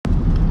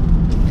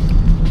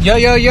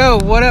Yo,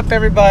 what up,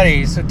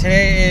 everybody? So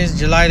today is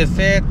July the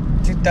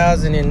 5th,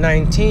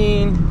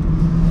 2019.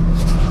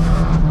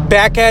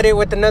 Back at it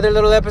with another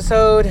little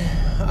episode.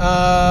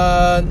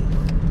 How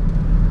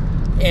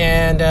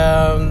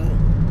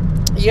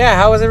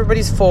was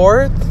everybody's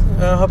 4th?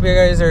 I hope you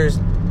guys are,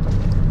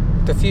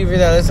 the few of you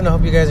that listen, I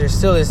hope you guys are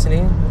still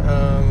listening.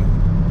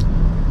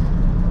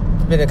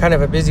 It's been kind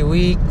of a busy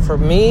week for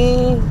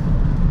me.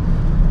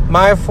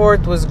 My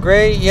 4th was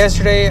great.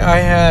 Yesterday I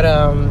had,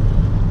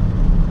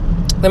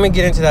 let me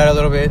get into that a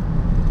little bit.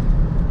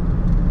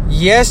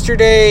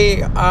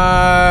 Yesterday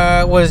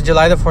was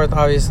July the 4th,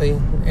 obviously.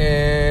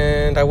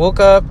 And I woke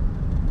up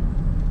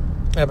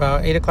at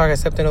about 8 o'clock. I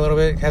slept in a little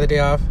bit, had the day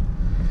off.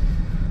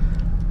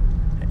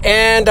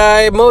 And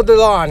I mowed the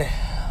lawn,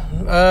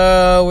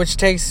 which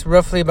takes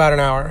roughly about an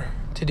hour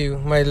to do.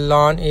 My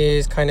lawn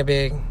is kind of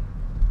big.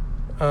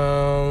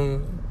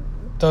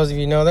 Those of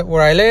you know that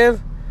where I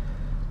live,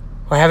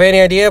 or have any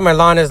idea, my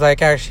lawn is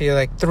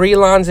actually 3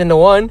 lawns into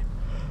one.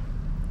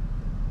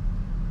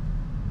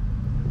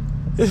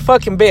 It's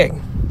fucking big.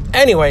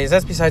 Anyways,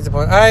 that's besides the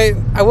point. I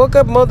woke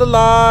up, mowed the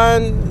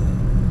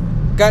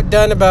lawn, got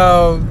done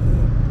about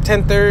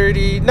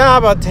 10:30.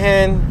 About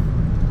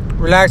 10.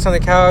 Relaxed on the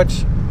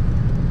couch.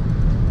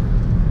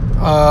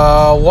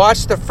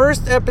 Watched the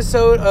first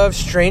episode of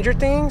Stranger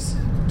Things,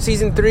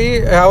 season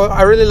 3.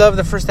 I really love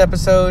the first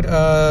episode.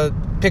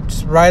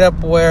 Picked right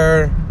up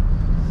where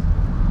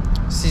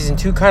season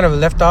 2 kind of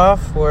left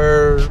off,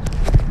 where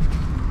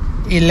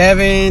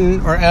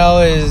 11 or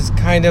Elle is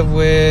kind of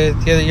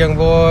with the other young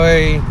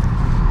boy.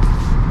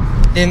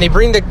 Then they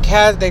bring the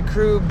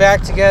crew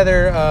back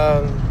together.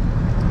 And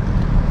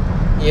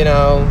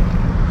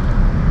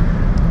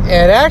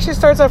it actually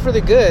starts off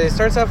really good. It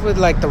starts off with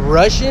the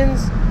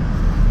Russians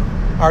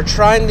are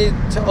trying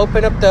to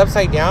open up the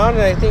Upside Down,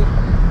 and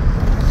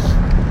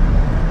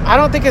I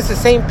don't think it's the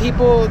same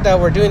people that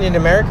were doing it in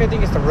America. I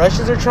think it's the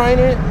Russians are trying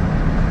it,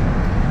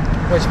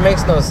 which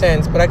makes no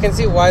sense, but I can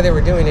see why they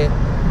were doing it.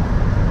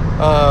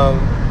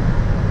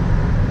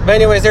 But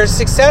anyways, they're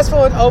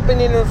successful in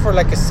opening it for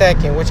a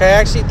second, which I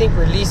actually think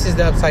releases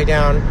the Upside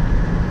Down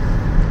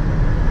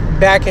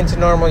back into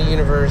normal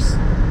universe.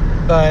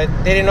 But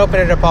they didn't open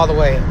it up all the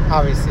way,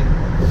 obviously.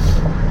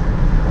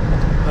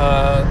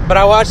 But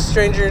I watched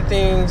Stranger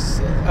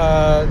Things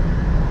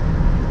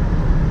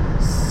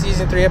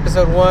season 3,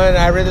 episode 1.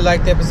 I really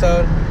liked the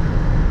episode.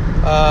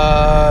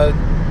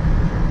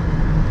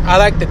 I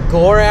like the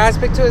gore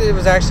aspect to it. It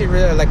was actually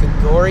really a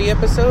gory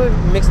episode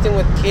mixed in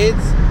with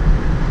kids.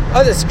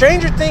 The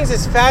Stranger Things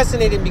is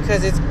fascinating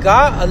because it's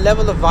got a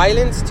level of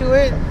violence to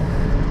it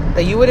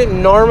that you wouldn't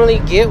normally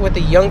get with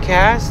a young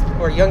cast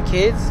or young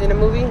kids in a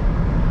movie.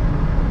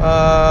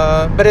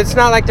 But it's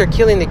not like they're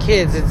killing the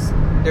kids.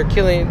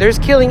 There's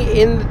killing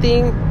in the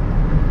thing.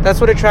 That's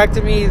what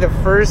attracted me the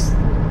first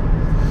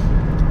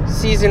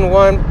season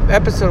 1,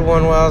 episode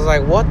 1, where I was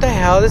like, what the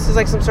hell? This is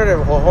some sort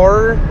of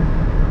horror,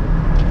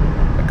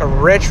 a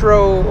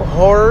retro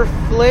horror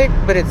flick,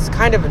 but it's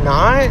kind of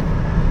not.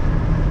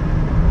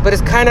 But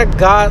it's kind of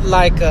got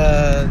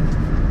a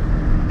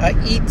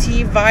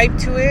E.T. vibe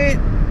to it,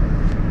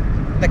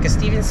 like a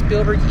Steven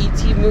Spielberg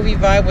E.T. movie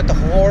vibe with the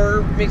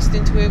horror mixed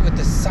into it, with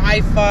the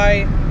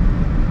sci-fi,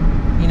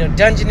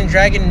 Dungeon and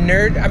Dragon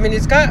nerd. I mean,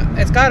 it's got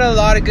a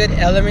lot of good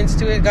elements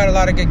to it. Got a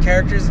lot of good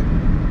characters.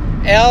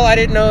 Elle, I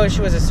didn't know if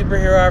she was a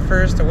superhero at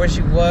first, or what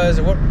she was,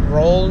 or what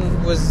role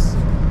was.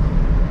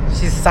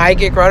 She's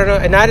psychic, or I don't know.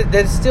 And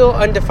that's still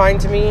undefined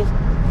to me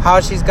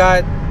how she's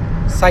got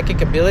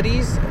psychic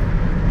abilities.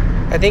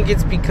 I think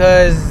it's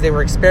because they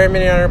were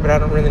experimenting on her, but I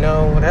don't really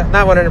know.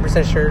 Not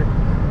 100% sure.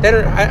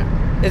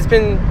 It's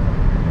been...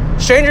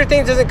 Stranger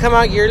Things doesn't come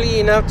out yearly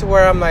enough to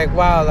where I'm like,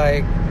 wow,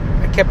 I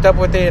kept up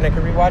with it and I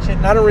could rewatch it.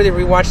 And I don't really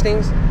rewatch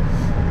things.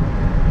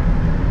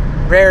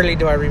 Rarely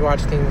do I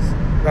rewatch things.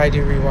 But I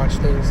do rewatch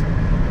things.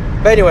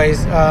 But anyways,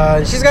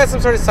 she's got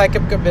some sort of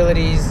psychic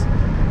abilities.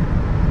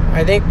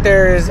 I think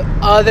there's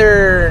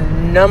other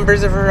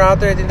numbers of her out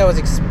there. I think that was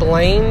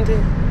explained.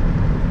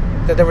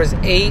 That there was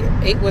 8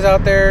 was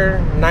out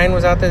there, 9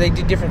 was out there. They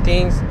do different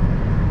things.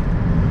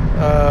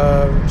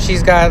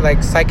 She's got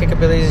psychic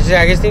abilities.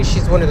 I just think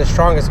she's one of the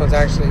strongest ones,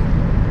 actually.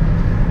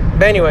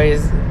 But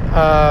anyways,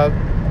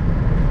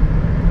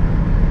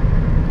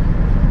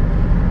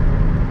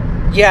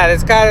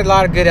 it's got a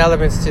lot of good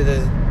elements to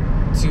the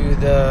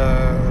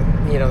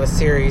the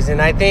series, and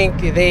I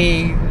think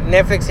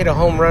Netflix hit a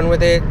home run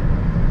with it.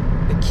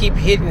 They keep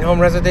hitting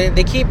home runs with it.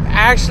 They keep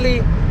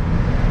actually.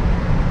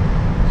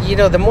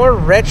 The more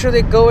retro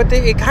they go with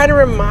it, it kind of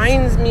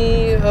reminds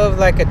me of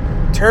a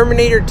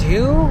Terminator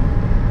 2,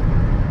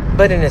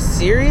 but in a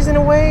series in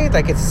a way.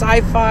 It's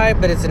sci-fi,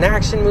 but it's an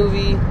action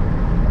movie,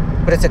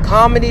 but it's a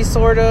comedy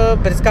sort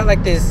of, but it's got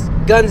this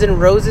Guns N'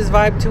 Roses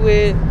vibe to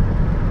it.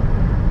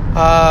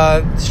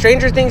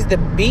 Stranger Things, the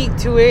beat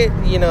to it,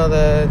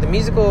 the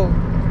musical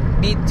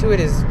beat to it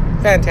is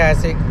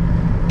fantastic.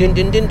 Dun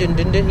dun dun dun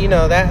dun dun.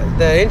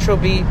 The intro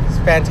beat is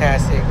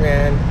fantastic,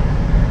 man.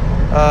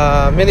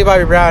 Millie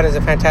Bobby Brown is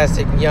a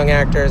fantastic young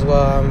actor as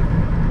well.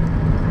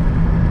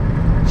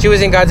 She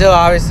was in Godzilla,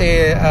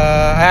 obviously.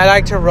 I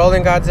liked her role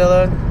in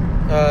Godzilla.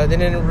 They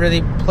didn't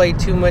really play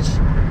too much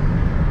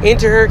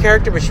into her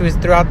character, but she was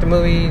throughout the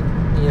movie.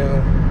 You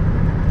know,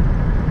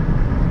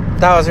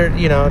 that was her.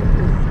 You know,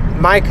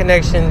 my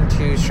connection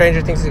to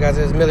Stranger Things is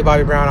Godzilla is Millie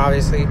Bobby Brown,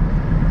 obviously.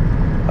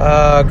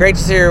 Great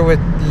to see her with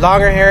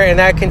longer hair, and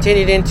that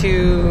continued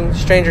into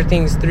Stranger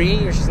Things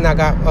 3, where she's now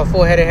got a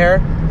full head of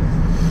hair.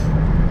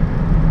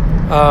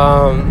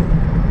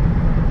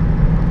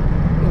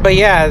 But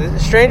yeah,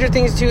 Stranger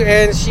Things 2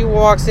 ends. She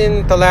walks in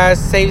at the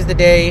last, saves the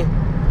day.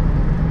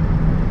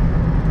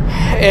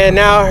 And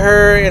now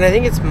her, and I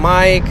think it's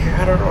Mike,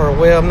 or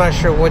Will, I'm not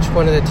sure which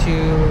one of the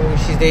two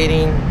she's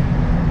dating.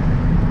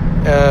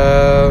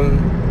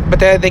 But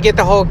they get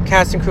the whole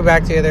cast and crew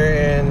back together,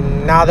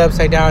 and now the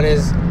Upside Down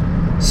is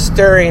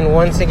stirring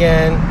once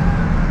again.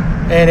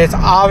 And it's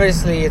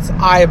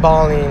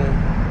eyeballing,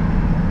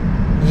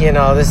 you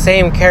know, the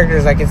same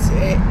characters. Like its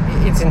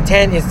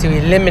intent is to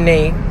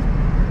eliminate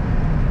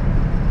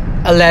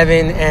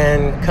Eleven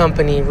and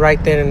company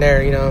right then and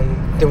there, you know,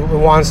 it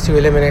wants to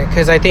eliminate,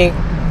 because I think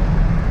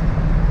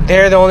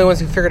they're the only ones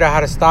who figured out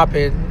how to stop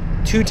it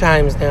 2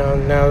 times now.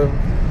 Now,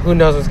 who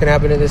knows what's going to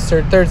happen in this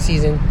third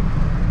season.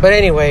 But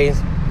anyways,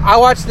 I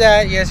watched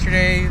that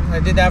yesterday.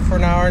 I did that for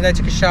an hour. Then I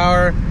took a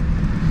shower,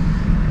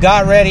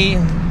 got ready,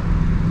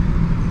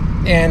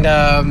 and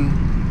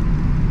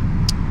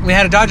we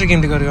had a Dodger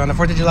game to go to on the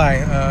 4th of July.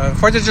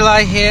 4th of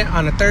July hit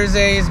on a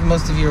Thursday, as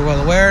most of you are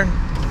well aware.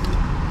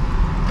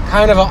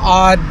 Kind of an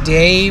odd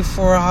day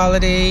for a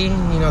holiday.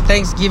 You know,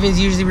 Thanksgiving is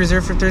usually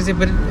reserved for Thursday,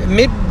 but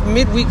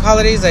midweek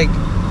holidays like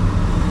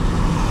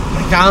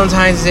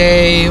Valentine's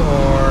Day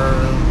or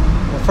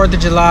 4th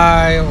of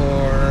July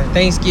or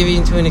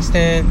Thanksgiving to an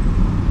extent,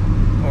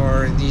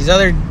 or these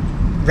other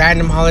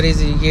random holidays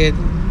that you get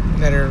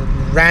that are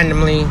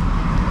randomly,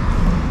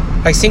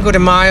 like Cinco de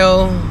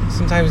Mayo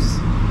sometimes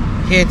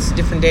hits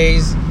different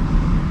days.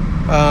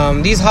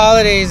 These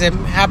holidays that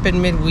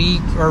happen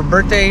midweek or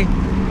birthday,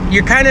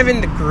 you're kind of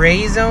in the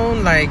gray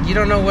zone. Like, you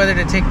don't know whether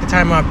to take the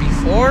time off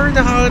before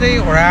the holiday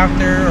or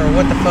after, or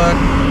what the fuck,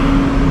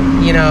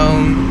 you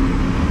know.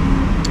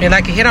 And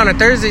like it hit on a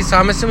Thursday, so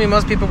I'm assuming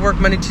most people work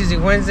Monday, Tuesday,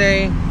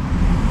 Wednesday.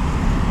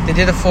 They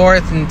did the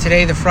 4th, and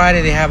today, the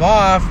Friday, they have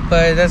off.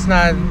 But that's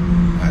not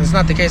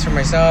the case for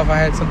myself. I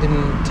had something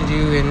to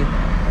do,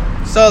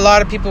 and so a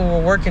lot of people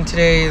were working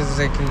today, as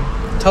I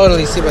can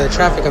totally see by the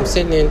traffic I'm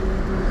sitting in.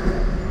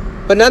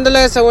 But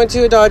nonetheless, I went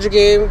to a Dodger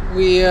game.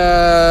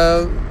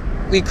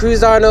 We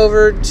cruised on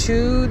over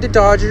to the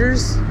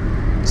Dodgers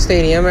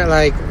Stadium at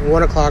like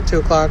 1 o'clock, 2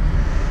 o'clock.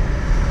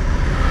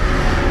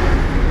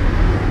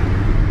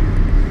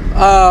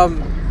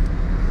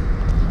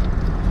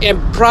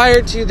 And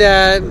prior to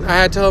that, I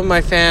had told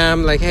my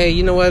fam, like, hey,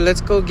 you know what? Let's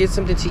go get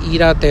something to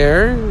eat out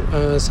there.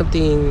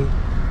 Something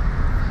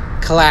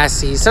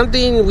classy.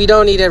 Something we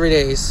don't eat every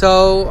day.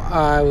 So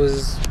I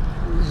was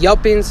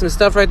yelping some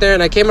stuff right there,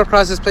 and I came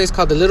across this place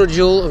called the Little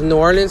Jewel of New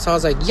Orleans. So I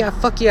was like, yeah,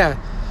 fuck yeah.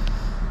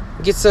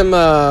 Get some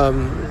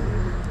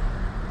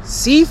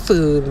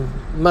seafood,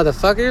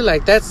 motherfucker.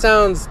 Like, that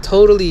sounds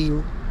totally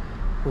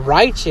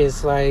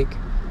righteous. Like,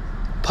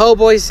 po'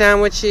 boy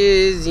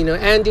sandwiches, you know,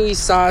 andouille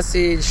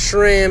sausage,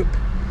 shrimp,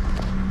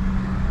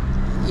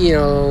 you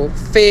know,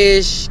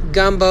 fish,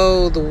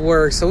 gumbo, the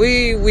works. So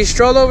we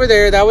strolled over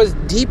there. That was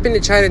deep into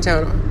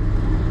Chinatown.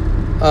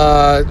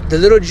 The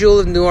Little Jewel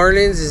of New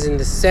Orleans is in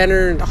the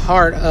center, the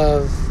heart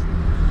of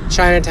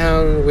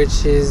Chinatown,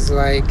 which is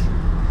like,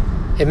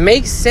 it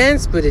makes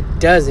sense, but it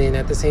doesn't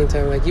at the same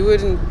time. Like, you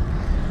wouldn't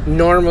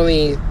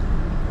normally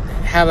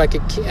have like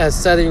a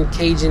Southern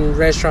Cajun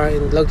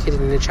restaurant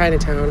located in the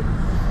Chinatown,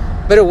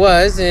 but it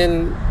was.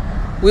 And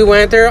we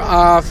went there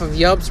off of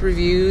Yelp's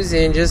reviews,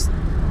 and just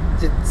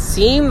it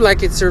seemed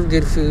like it served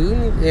good food.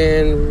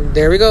 And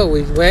there we go.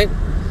 We went,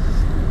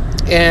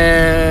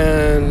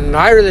 and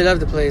I really love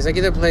the place. I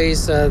give the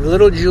place the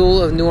Little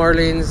Jewel of New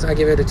Orleans. I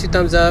give it a 2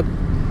 thumbs up.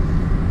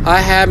 I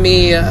had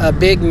me a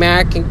Big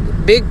Mac,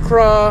 Big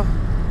Craw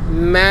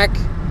Mac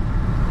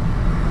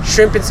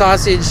shrimp and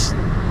sausage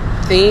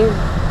thing.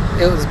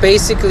 It was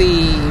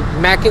basically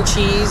mac and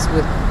cheese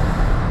with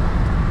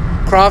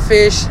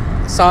crawfish,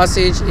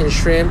 sausage, and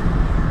shrimp,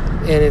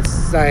 and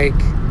it's like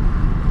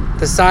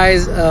the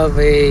size of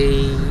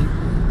a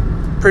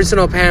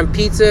personal pan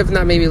pizza, if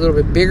not maybe a little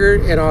bit bigger,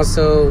 and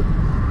also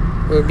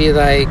it would be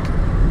like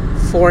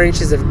 4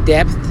 inches of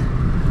depth.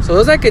 So it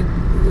was like a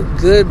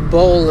good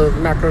bowl of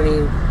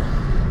macaroni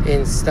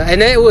and stuff,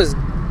 and it was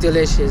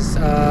delicious.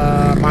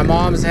 My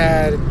mom's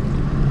had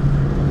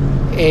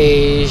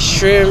a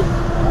shrimp.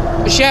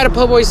 She had a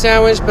po' boy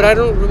sandwich, but I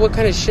don't know what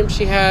kind of shrimp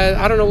she had.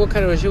 I don't know what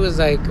kind of. She was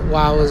like,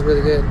 wow, it was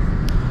really good.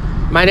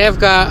 My nephew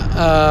got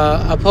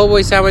a po'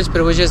 boy sandwich, but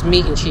it was just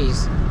meat and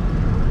cheese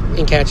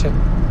and ketchup,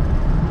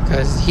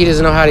 because he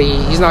doesn't know how to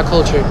eat. He's not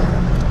cultured.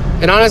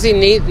 And honestly,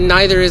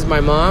 neither is my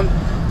mom.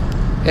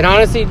 And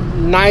honestly,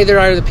 neither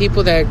are the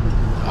people that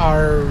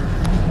are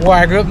where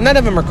I grew up. None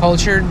of them are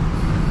cultured.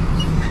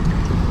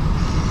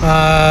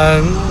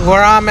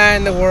 Where I'm at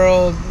in the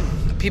world,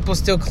 people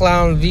still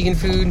clown vegan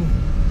food.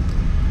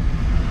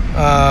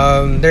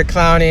 They're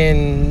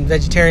clowning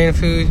vegetarian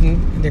food.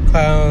 They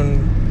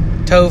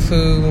clown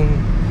tofu.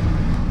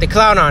 They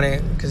clown on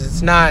it because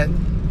it's not.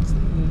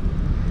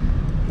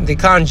 They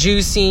clown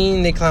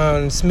juicing. They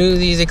clown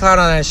smoothies. They clown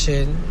on that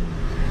shit.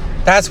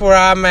 That's where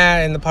I'm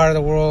at in the part of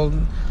the world.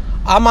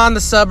 I'm on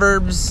the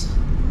suburbs.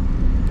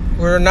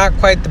 We're not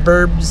quite the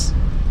burbs.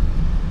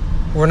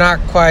 We're not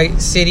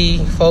quite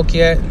city folk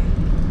yet.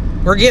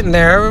 We're getting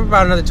there. We're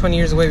about another 20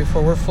 years away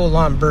before we're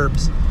full-on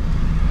burbs.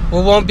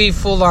 We won't be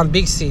full-on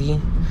big city.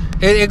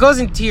 It goes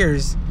in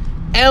tiers.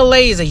 LA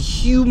is a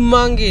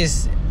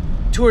humongous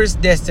tourist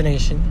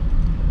destination.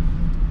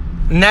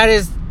 And that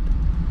is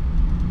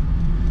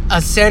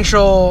a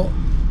central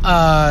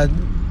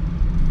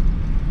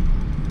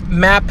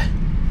map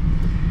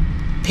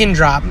pin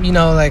drop. You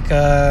know, like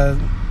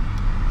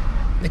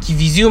if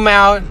you zoom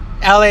out,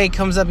 LA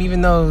comes up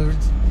even though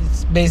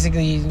it's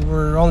basically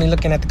we're only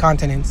looking at the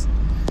continents.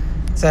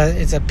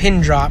 It's a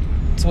pin drop.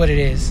 That's what it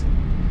is.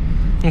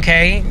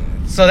 Okay?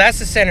 So that's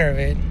the center of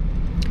it.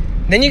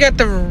 Then you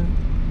got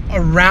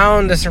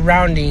around the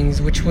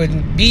surroundings, which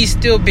would be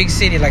still big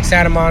city, like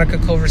Santa Monica,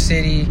 Culver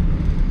City,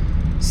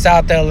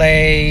 South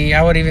LA.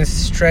 I would even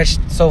stretch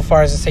so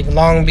far as to say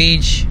Long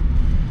Beach.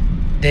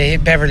 They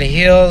hit Beverly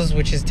Hills,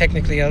 which is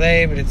technically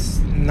LA, but it's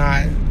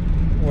not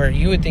where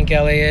you would think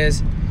LA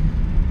is.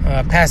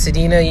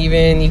 Pasadena,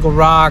 even Eagle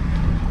Rock.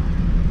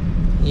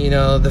 You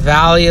know, the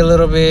Valley a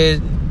little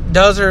bit.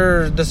 Those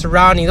are the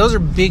surrounding. Those are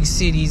big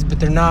cities, but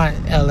they're not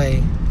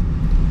LA.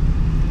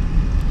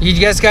 You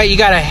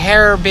got a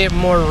hair bit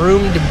more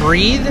room to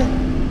breathe.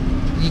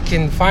 You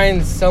can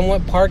find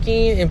somewhat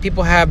parking, and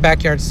people have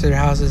backyards to their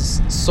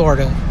houses, sort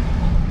of.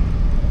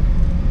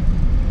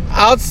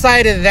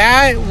 Outside of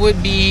that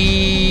would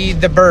be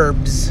the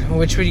burbs,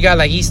 which you got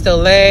like East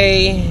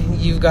LA,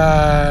 you've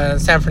got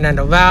San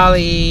Fernando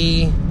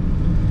Valley,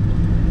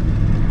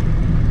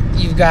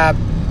 you've got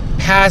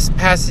past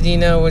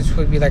Pasadena, which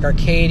would be like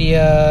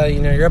Arcadia, you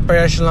know, your upper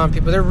echelon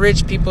people. They're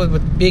rich people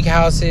with big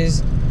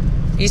houses.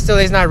 East LA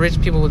is not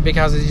rich people with big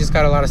houses. You just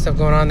got a lot of stuff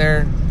going on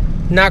there.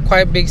 Not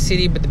quite big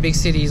city, but the big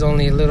city is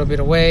only a little bit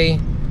away.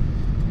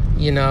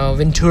 You know,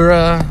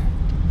 Ventura,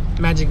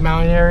 Magic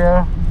Mountain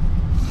area.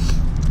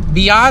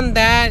 Beyond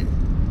that,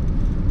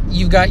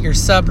 you've got your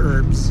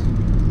suburbs,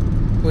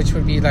 which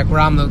would be like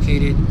where I'm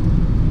located.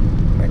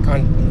 Like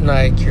on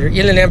like your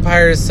Inland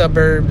Empire is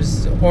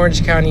suburbs,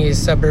 Orange County is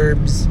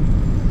suburbs,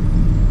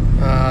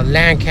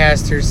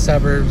 Lancaster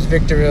suburbs,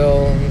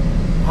 Victorville,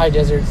 High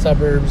Desert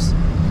suburbs,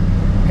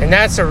 and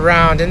that's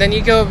around. And then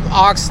you go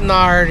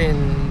Oxnard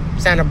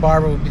and Santa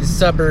Barbara would be the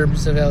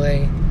suburbs of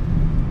LA.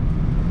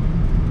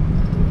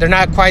 They're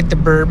not quite the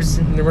burbs.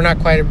 We're not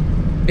quite a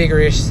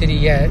bigger-ish city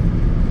yet.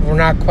 We're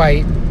not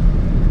quite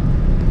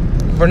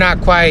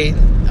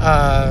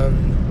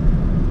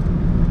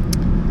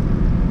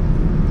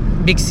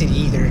big city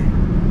either.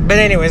 But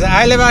anyways,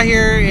 I live out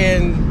here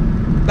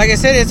in, like I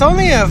said, it's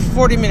only a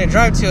 40-minute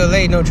drive to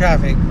LA, no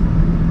traffic.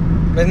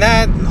 But in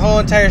that whole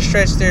entire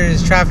stretch, there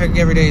is traffic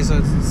every day, so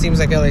it seems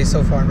like LA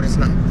so far, but it's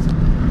not.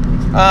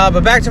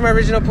 But back to my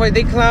original point,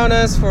 they clown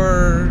us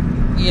for,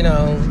 you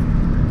know,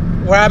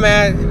 where I'm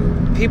at.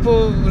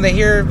 People, when they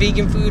hear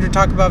vegan food or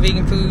talk about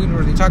vegan food,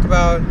 or they talk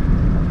about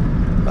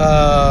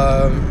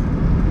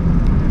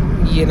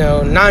you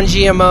know,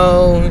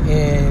 non-GMO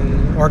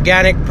and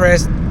organic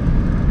pressed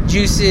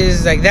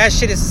juices, like that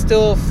shit is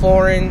still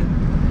foreign.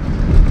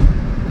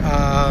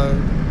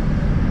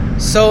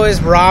 So is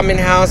ramen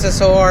houses,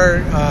 so are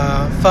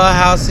pho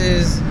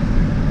houses,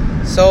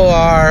 so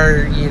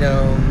are, you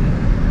know,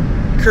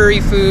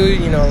 curry food,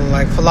 you know,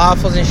 like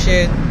falafels and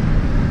shit.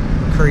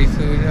 Curry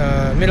food,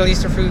 Middle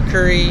Eastern food,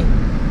 curry,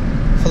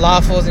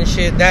 falafels and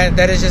shit.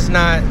 That is just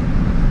not.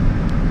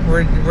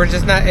 We're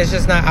just not. It's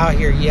just not out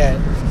here yet.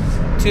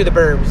 To the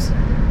burbs,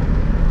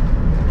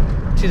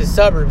 to the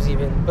suburbs,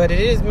 even. But it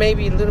is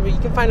maybe a little bit. You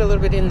can find a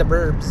little bit in the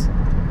burbs,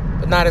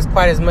 but not as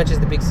quite as much as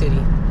the big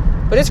city.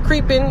 But it's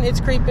creeping. It's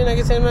creeping. Like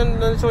I said, in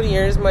another 20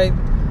 years,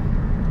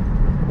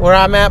 where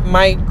I'm at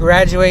might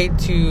graduate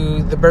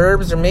to the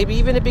burbs, or maybe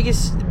even a big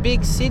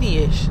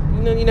city-ish.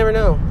 You know, you never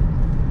know.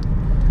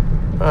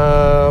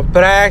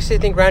 But I actually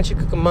think Rancho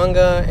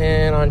Cucamonga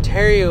and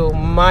Ontario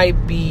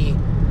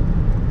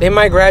they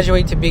might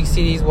graduate to big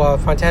cities, while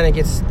Fontana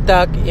gets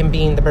stuck in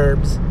being the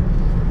burbs,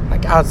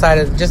 like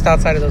just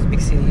outside of those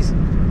big cities.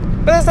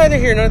 But that's neither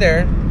here nor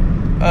there.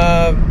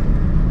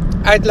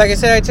 Like I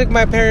said, I took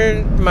my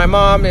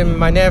mom, and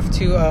my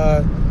nephew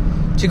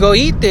to go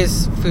eat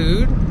this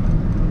food,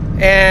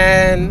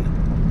 and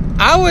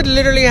I would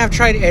literally have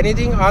tried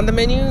anything on the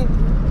menu,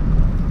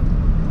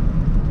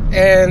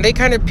 and they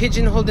kind of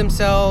pigeonholed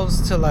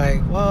themselves to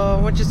like, well,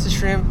 what, just a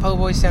shrimp po'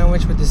 boy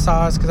sandwich with the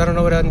sauce, because I don't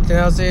know what anything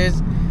else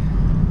is.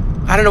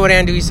 I don't know what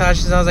andouille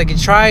sauce is. I was like, you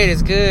try it,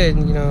 it's good.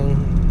 You know,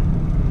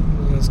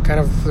 it's kind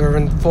of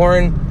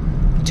foreign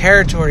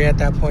territory at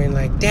that point.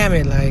 Like, damn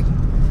it, like,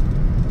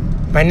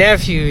 my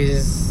nephew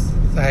is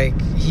like,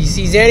 he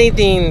sees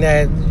anything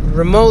that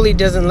remotely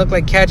doesn't look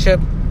like ketchup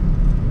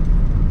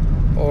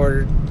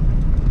or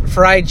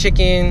fried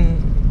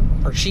chicken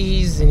or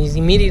cheese, and he's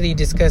immediately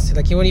disgusted.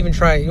 Like, he won't even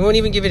try it. He won't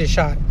even give it a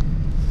shot.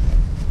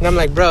 And I'm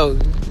like, bro,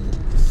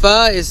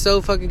 pho is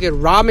so fucking good.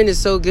 Ramen is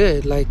so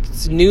good. Like,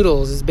 it's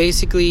noodles. It's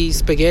basically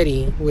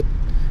spaghetti with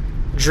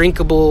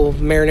drinkable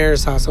marinara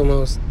sauce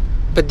almost.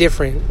 But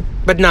different.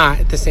 But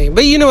not the same.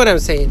 But you know what I'm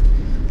saying.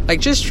 Like,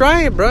 just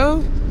try it,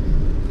 bro.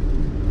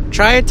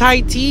 Try a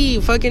Thai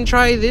tea. Fucking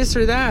try this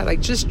or that.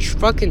 Like, just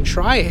fucking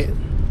try it.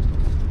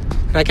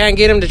 And I can't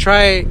get him to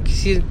try it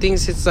because he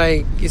thinks it's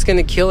like, it's going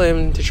to kill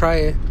him to try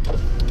it.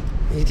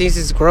 He thinks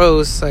it's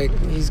gross. Like,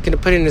 he's going to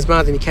put it in his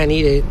mouth and he can't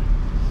eat it.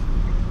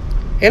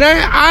 And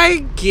I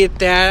get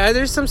that.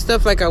 There's some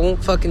stuff like I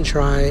won't fucking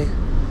try.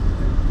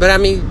 But I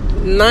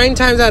mean, 9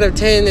 times out of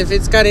 10, if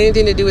it's got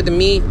anything to do with the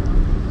meat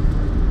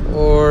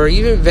or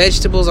even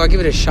vegetables, I'll give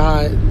it a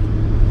shot.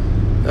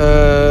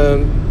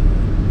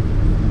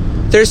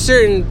 There's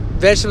certain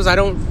vegetables I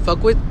don't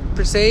fuck with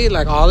per se,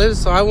 like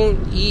olives, so I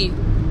won't eat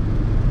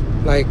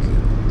like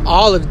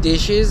olive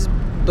dishes.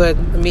 But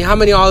I mean, how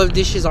many olive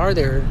dishes are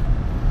there?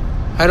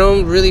 I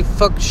don't really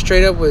fuck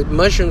straight up with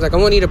mushrooms. Like, I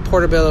won't eat a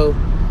portobello,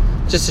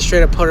 just a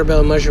straight up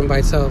portobello mushroom by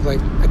itself. Like,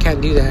 I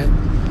can't do that.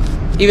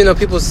 Even though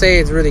people say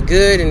it's really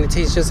good and it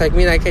tastes just like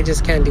meat, I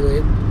just can't do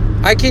it.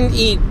 I can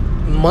eat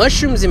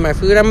mushrooms in my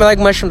food. I like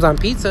mushrooms on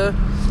pizza.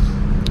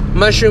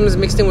 Mushrooms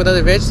mixed in with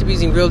other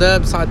vegetables and grilled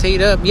up,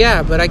 sauteed up.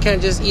 Yeah, but I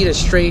can't just eat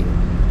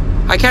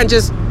I can't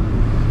just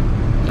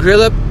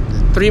grill up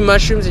 3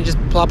 mushrooms and just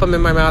plop them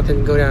in my mouth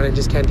and go down. I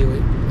just can't do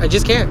it. I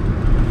just can't.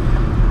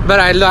 But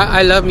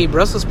I love me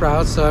Brussels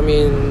sprouts. So, I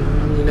mean,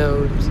 you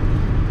know,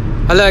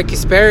 I like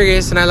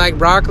asparagus and I like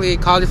broccoli,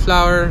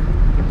 cauliflower.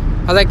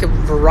 I like a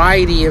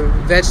variety of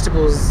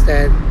vegetables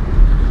that,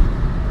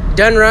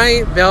 done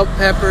right, bell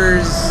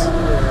peppers,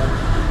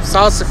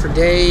 salsa for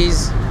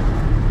days,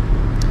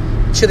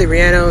 chili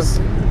rellenos.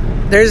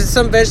 There's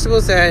some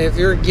vegetables that if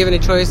you're given a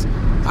choice,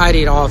 I'd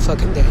eat all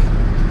fucking day.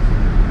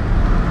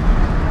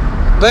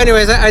 But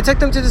anyways, I took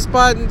them to the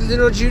spot,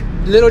 Little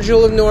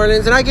Jewel of New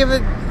Orleans, and I give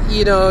it,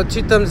 2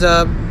 thumbs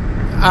up.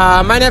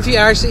 My nephew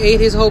actually ate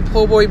his whole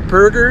po' boy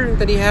burger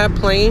that he had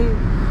plain.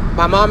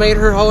 My mom ate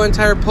her whole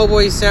entire po'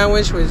 boy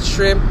sandwich with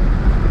shrimp.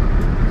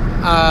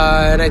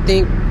 And I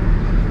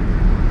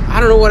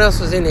don't know what else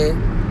was in it.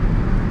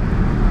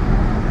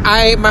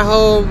 I ate my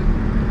whole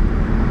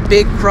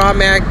big craw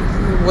mac,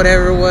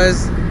 whatever it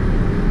was,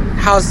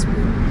 house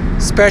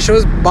special.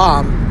 Was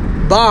bomb.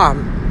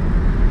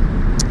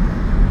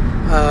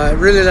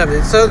 Really loved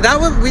it. So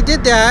we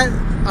did that,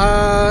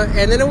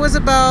 and then it was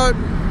about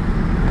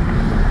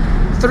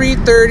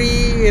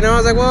 3:30, and I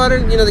was like, well,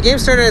 the game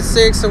started at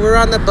 6, so we're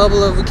on the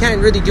bubble of we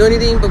can't really do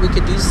anything, but we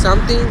could do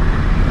something.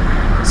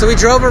 So we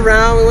drove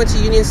around. We went to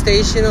Union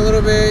Station a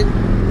little bit,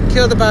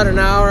 killed about an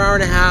hour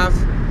and a half.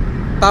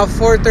 About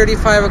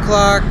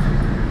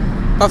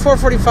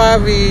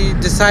 4:45, we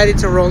decided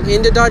to roll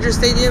into Dodger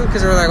Stadium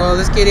because we were like, well,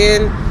 let's get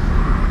in,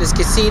 let's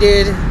get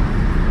seated.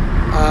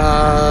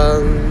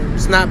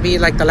 Let's not be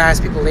like the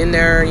last people in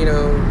there,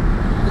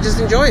 just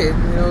enjoy it.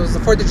 It was the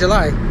 4th of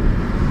July.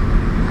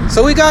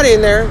 So we got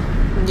in there,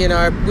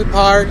 we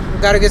parked, we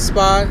got a good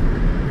spot.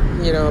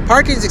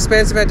 Parking's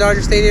expensive at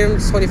Dodger Stadium,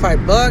 it's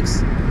 $25.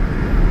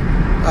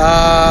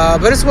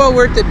 But it's well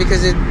worth it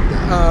because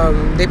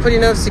they put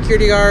enough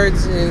security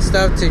guards and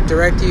stuff to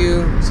direct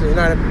you, so you're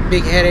not a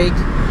big headache,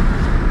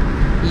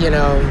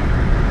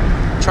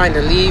 trying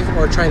to leave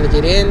or trying to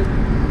get in.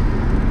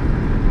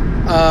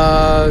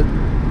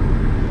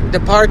 The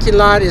parking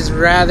lot is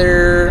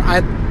rather,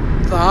 I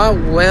thought,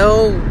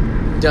 well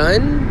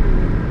done.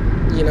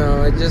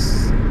 I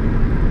just,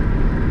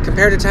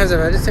 compared to times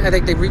I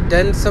think they've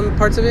redone some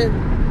parts of it.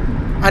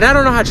 And I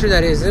don't know how true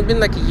that is. It's been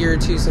like a year or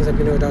 2 since I've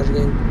been to a Dodger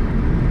game.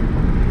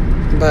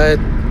 But,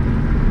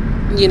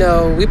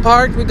 we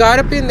parked, we got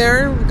up in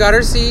there, we got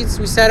our seats,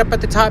 we sat up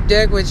at the top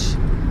deck, which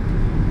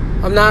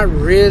I'm not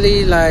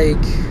really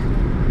like,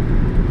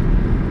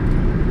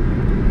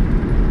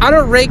 I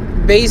don't rake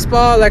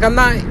baseball. Like, I'm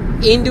not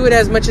into it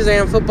as much as I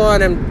am football,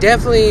 and I'm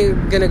definitely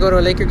gonna go to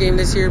a Laker game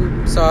this year,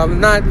 so I'm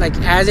not like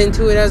as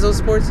into it as those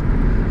sports.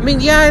 I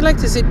mean, yeah, I like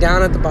to sit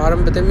down at the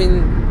bottom, but I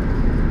mean,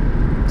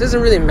 it doesn't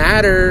really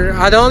matter.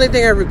 The only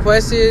thing I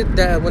requested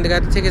that when they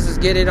got the tickets was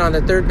get it on the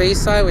third base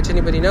side, which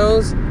anybody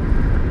knows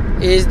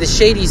is the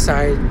shady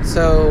side,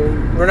 so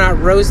we're not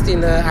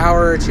roasting the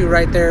hour or 2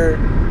 right there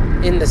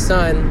in the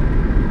sun.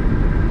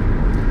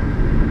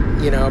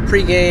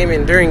 Pre-game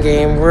and during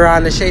game, we're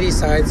on the shady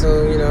side,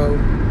 so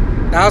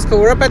that was cool.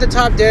 We're up at the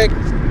top deck.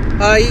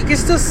 You can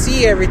still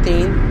see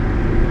everything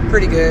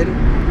pretty good.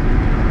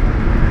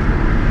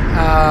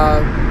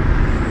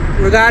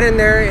 We got in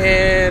there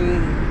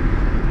and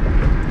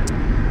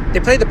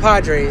they played the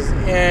Padres,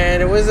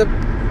 and it was a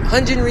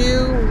Hyun-Jin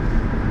Ryu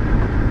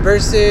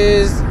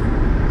versus,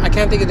 I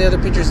can't think of the other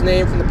pitcher's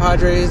name from the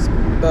Padres,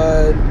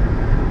 but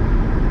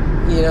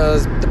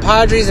the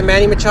Padres and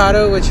Manny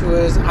Machado, which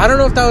was, I don't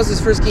know if that was his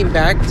first game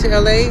back to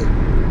LA,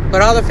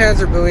 but all the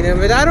fans were booing him.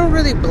 But I don't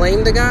really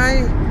blame the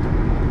guy.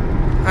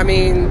 I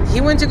mean,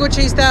 he went to go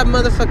chase that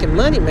motherfucking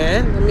money,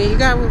 man. I mean, he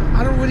got,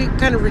 I don't know what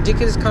kind of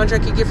ridiculous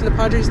contract he get from the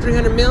Padres,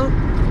 $300 million.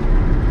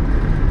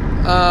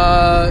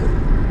 I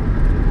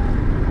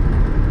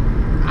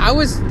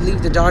would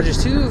leave the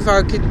Dodgers too if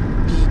I could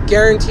be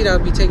guaranteed I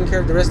would be taking care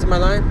of the rest of my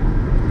life.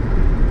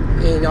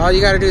 And all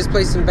you got to do is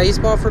play some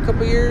baseball for a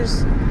couple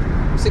years,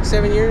 6,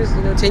 7 years,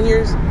 10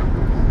 years.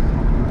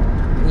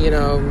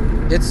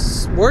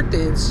 It's worth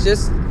it. It's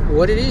just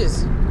what it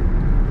is.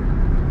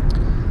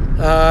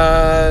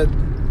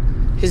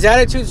 His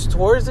attitudes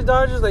towards the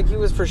Dodgers, like he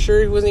was for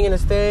sure he wasn't going to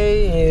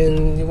stay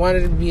and he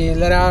wanted to be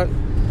let out. I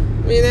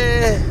mean,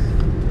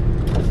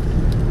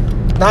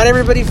 not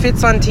everybody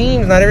fits on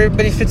teams. Not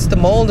everybody fits the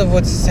mold of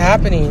what's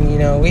happening.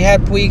 We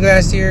had Puig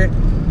last year.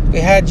 We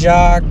had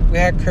Jock. We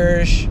had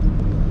Kersh.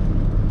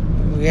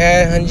 We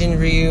had Hyun-Jin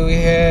Ryu. We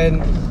had,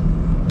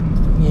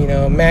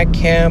 Matt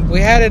Kemp. We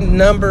had a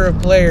number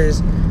of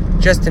players.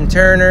 Justin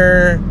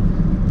Turner.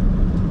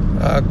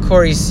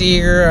 Corey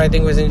Seager, I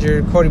think, was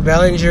injured. Cody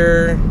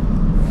Bellinger.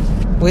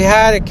 We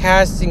had a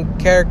casting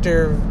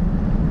character,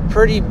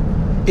 pretty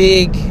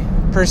big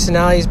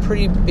personalities,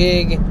 pretty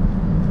big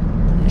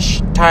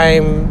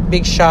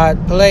big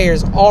shot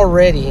players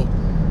already.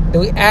 Then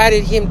we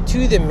added him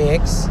to the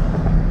mix,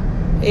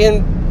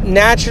 and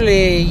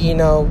naturally,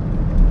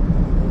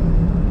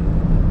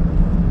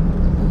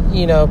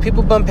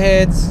 people bump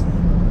heads.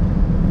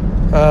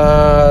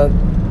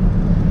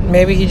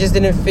 Maybe he just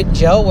didn't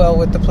gel well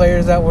with the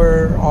players that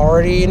were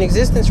already in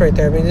existence right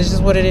there. I mean, this is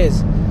what it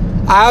is.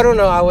 I don't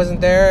know. I wasn't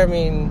there. I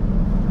mean,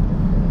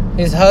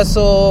 his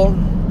hustle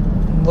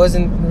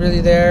wasn't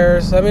really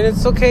there. So, I mean,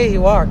 it's okay. He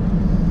walked.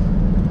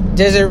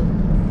 Does it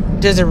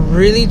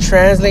really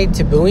translate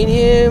to booing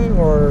him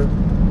or,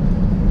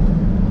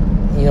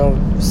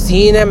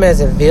 seeing him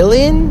as a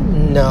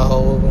villain?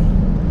 No.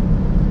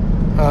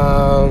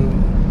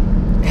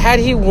 Had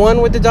he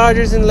won with the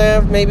Dodgers and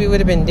left, maybe it would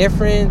have been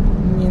different.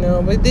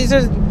 But these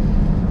are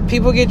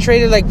people get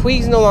traded. Like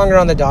Puig's no longer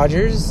on the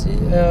Dodgers.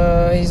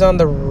 He's on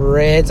the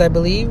Reds, I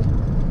believe.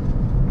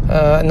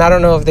 And I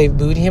don't know if they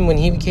booed him when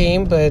he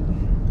came, but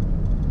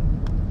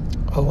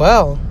oh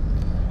well,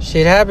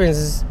 shit happens.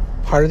 It's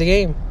part of the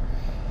game.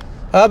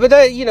 But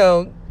that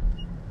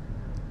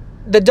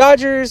the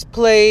Dodgers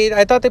played.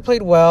 I thought they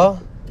played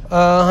well.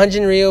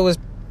 Hyun-Jin Ryu was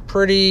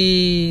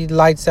pretty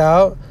lights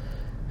out.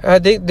 I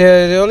think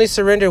they only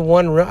surrendered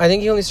one run. I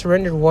think he only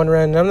surrendered one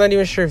run. I'm not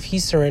even sure if he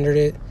surrendered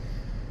it.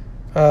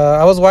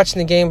 I was watching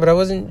the game, but I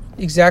wasn't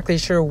exactly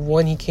sure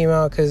when he came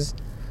out because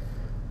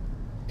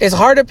it's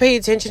hard to pay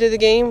attention to the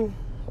game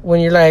when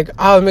you're like,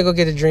 oh, let me go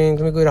get a drink.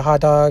 Let me go get a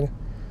hot dog.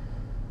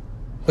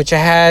 Which I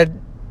had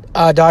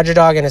a Dodger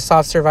dog and a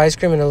soft serve ice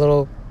cream and a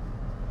little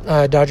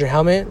Dodger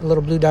helmet, a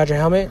little blue Dodger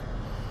helmet,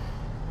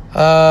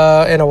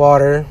 and a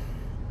water.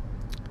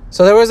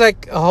 So there was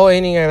like a whole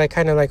inning I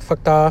kind of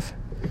fucked off.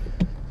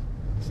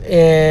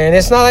 And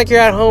it's not like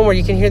you're at home where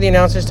you can hear the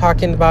announcers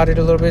talking about it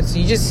a little bit. So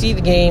you just see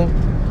the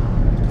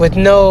game with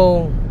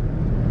no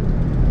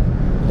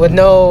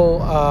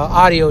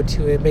audio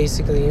to it,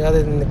 basically,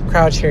 other than the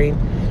crowd cheering.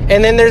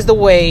 And then there's the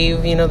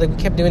wave. They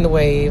kept doing the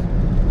wave.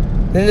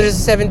 Then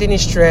there's a 7th inning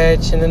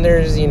stretch. And then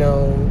there's,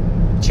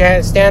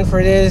 stand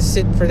for this,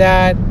 sit for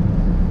that.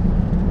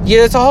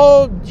 It's a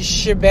whole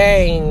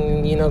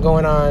shebang,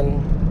 going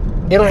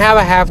on. They don't have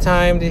a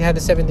halftime. They had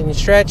the 7th inning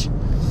stretch.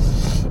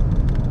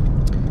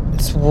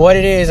 It's what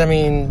it is. I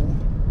mean,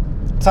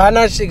 so I'm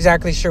not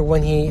exactly sure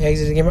when he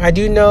exited the game. I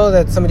do know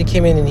that somebody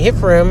came in and hit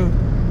for him,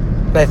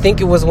 but I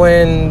think it was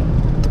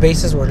when the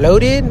bases were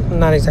loaded. I'm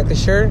not exactly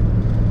sure.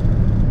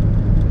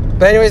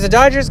 But anyways, the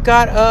Dodgers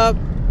got up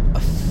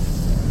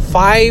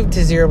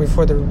 5-0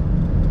 before the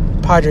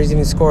Padres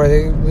even scored.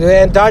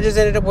 The Dodgers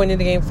ended up winning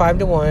the game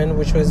 5-1,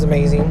 which was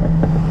amazing.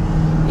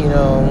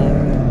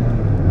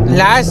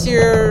 Last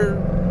year,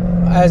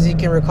 as you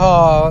can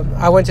recall,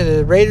 I went to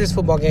the Raiders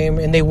football game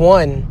and they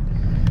won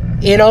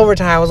in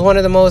overtime. It was one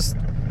of the most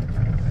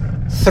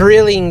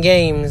thrilling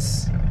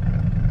games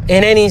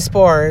in any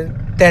sport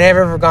that I've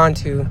ever gone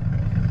to.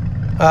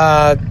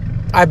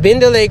 I've been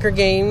to Laker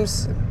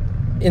games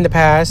in the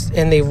past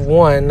and they've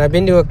won. I've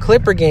been to a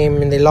Clipper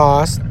game and they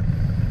lost.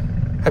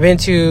 I've been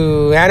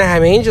to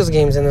Anaheim Angels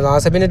games and they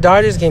lost. I've been to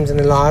Dodgers games and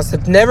they lost.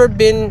 I've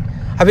been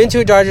to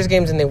a Dodgers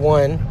games and they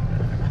won.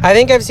 I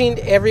think I've seen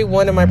every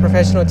one of my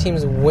professional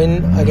teams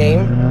win a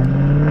game,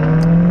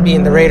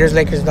 being the Raiders,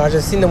 Lakers,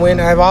 Dodgers. I've seen them win.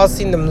 I've also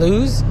seen them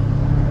lose.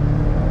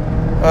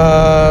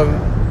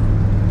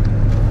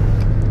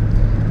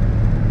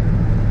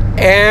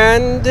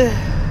 And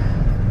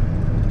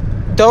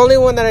the only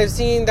one that I've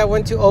seen that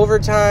went to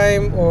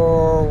overtime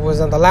or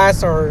was on the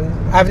last, or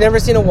I've never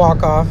seen a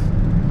walk-off.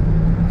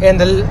 And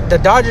the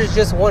Dodgers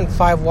just won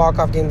 5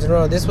 walk-off games in a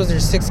row. This was their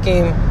 6th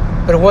game,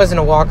 but it wasn't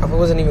a walk-off. It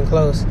wasn't even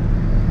close.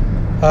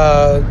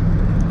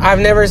 I've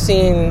never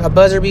seen a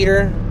buzzer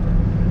beater.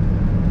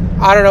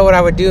 I don't know what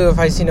I would do if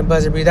I seen a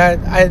buzzer beater.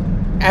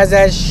 As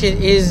that shit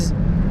is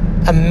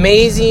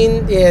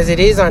amazing as it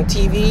is on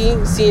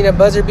TV, seeing a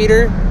buzzer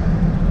beater,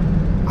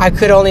 I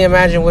could only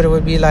imagine what it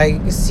would be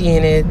like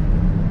seeing it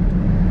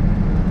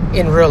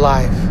in real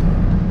life.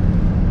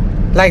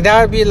 Like,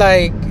 that would be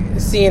like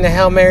seeing a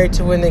Hail Mary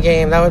to win the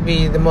game. That would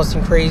be the most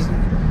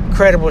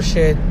incredible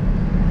shit.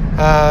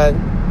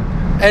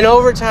 An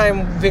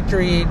overtime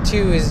victory,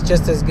 too, is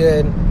just as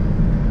good.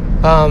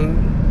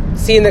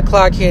 Seeing the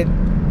clock hit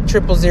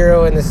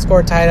 0-0 and the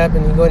score tied up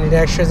and going into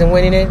extras and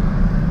winning it.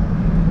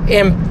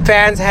 And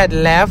fans had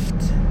left,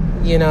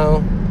 you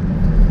know.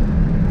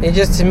 It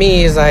just, to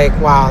me, is like,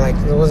 wow, like,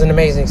 it was an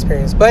amazing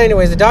experience. But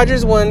anyways, the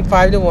Dodgers won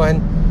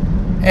 5-1.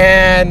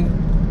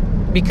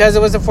 And because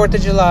it was the 4th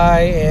of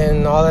July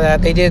and all of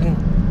that, they did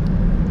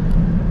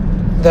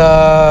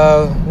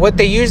what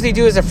they usually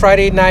do is a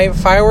Friday night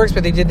fireworks,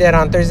 but they did that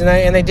on Thursday night.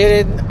 And they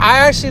did it. I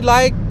actually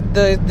like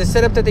the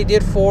setup that they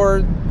did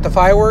for the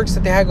fireworks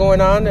that they had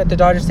going on at the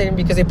Dodger Stadium,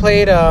 because they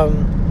played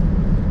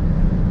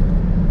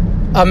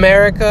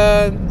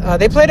America.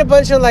 They played a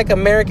bunch of like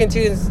American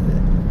tunes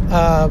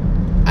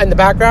in the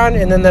background,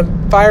 and then the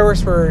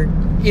fireworks were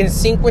in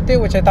sync with it,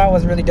 which I thought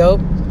was really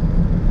dope.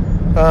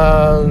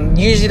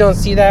 Usually don't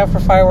see that for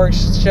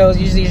fireworks shows.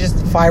 Usually it's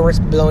just fireworks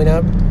blowing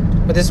up,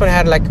 but this one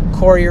had like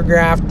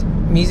choreographed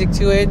music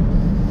to it.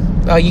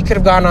 You could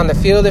have gone on the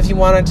field if you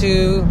wanted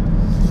to.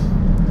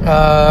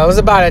 It was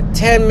about a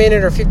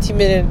 10-minute or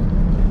 15-minute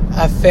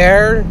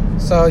affair,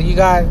 so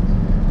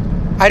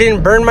I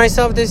didn't burn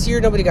myself this year.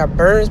 Nobody got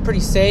burned. It was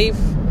pretty safe.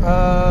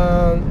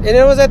 And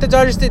it was at the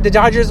Dodgers. The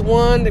Dodgers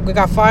won. We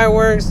got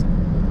fireworks.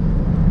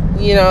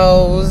 You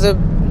know, it was it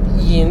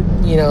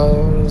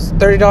was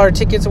 $30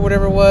 tickets or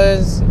whatever it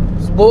was.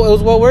 It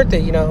was well worth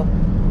it, you know.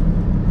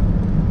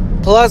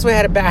 Plus, I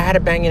had a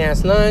banging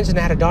ass lunch, and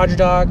I had a Dodger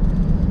dog.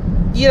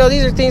 You know,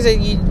 these are things that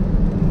you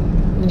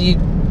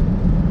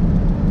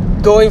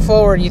going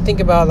forward, you think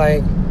about,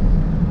 like,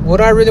 what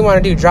do I really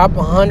want to do? Drop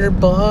 $100,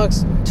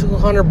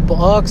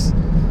 $200,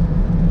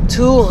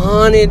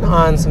 $200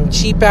 on some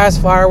cheap ass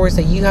fireworks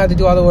that you have to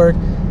do all the work,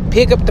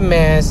 pick up the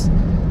mess,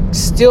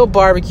 still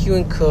barbecue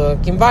and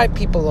cook, invite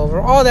people over,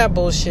 all that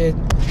bullshit,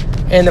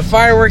 and the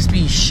fireworks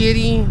be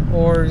shitty,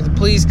 or the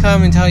police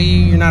come and tell you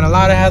you're not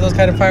allowed to have those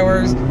kind of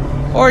fireworks,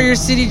 or your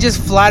city just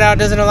flat out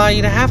doesn't allow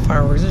you to have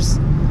fireworks. There's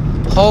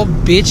whole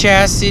bitch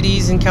ass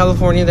cities in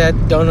California that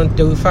don't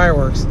do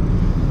fireworks,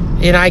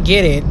 and I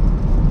get it.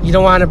 You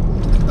don't want a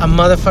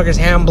motherfucker's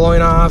hand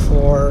blowing off,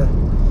 or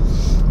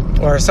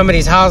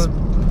somebody's house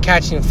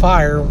catching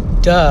fire,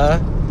 duh.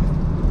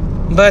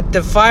 But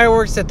the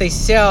fireworks that they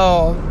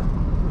sell,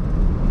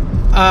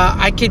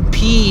 I could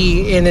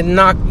pee and then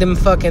knock them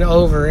fucking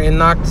over and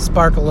knock the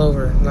sparkle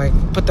over. Like,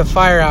 put the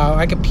fire out.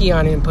 I could pee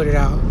on it and put it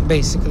out,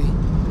 basically.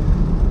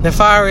 The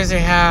fireworks they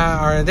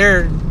have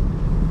they're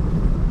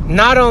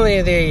not only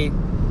are they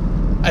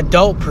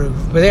adult proof,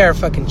 but they are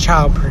fucking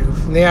child proof.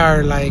 They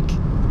are like,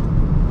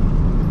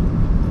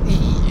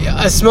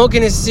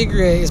 smoking a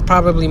cigarette is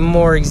probably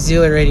more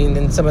exhilarating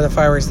than some of the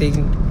fireworks they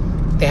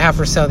have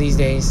for sale these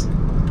days.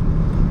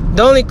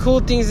 The only cool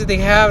things that they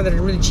have that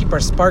are really cheap are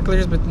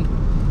sparklers, but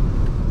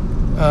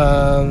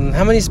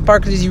how many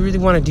sparklers do you really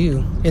want to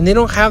do? And they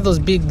don't have those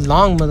big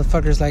long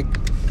motherfuckers like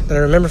that I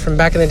remember from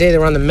back in the day. They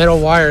were on the metal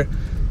wire.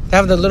 They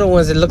have the little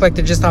ones that look like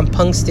they're just on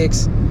punk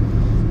sticks,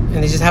 and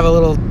they just have a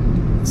little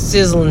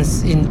sizzle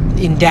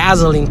and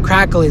dazzle and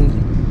crackle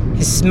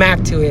and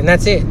smack to it, and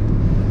that's it.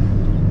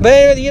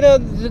 But, you know,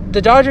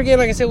 the Dodger game,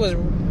 like I said, was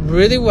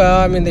really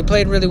well. I mean, they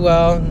played really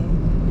well.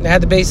 They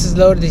had the bases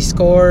loaded. They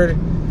scored.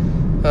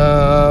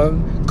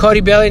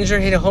 Cody Bellinger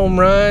hit a home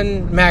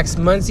run. Max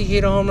Muncy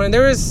hit a home run.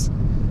 There was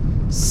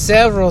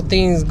several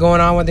things going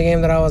on with the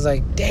game that I was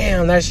like,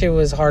 damn, that shit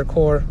was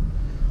hardcore.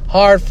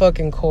 Hard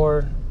fucking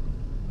core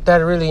that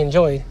I really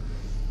enjoyed.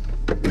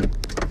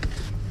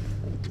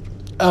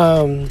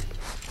 You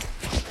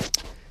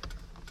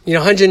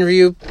know, Hyun-Jin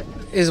Ryu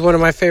is one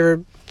of my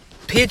favorite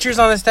pitchers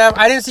on the staff.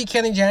 I didn't see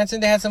Kenley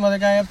Jansen. They had some other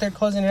guy up there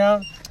closing it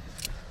out,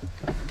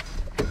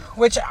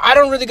 which I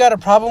don't really got a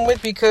problem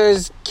with,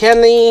 because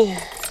Kenley,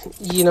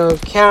 you know,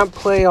 can't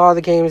play all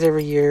the games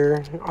every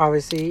year,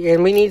 obviously,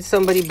 and we need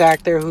somebody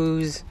back there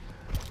who's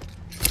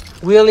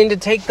willing to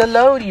take the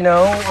load, you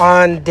know,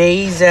 on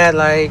days that,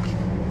 like,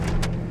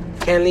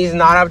 Kenley's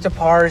not up to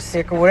par,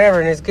 sick, or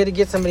whatever, and it's good to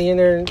get somebody in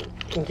there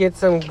and get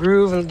some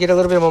groove and get a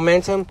little bit of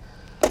momentum.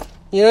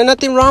 You know,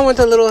 nothing wrong with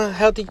a little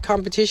healthy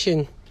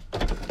competition.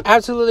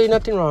 Absolutely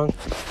nothing wrong.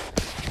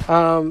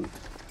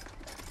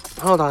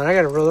 Hold on, I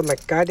gotta roll up my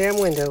goddamn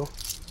window.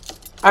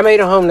 I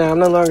made it home now. I'm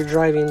no longer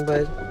driving,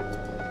 but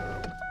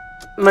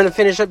I'm gonna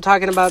finish up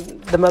talking about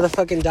the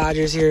motherfucking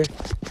Dodgers here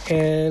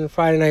and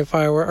Friday night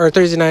fireworks, or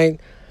Thursday night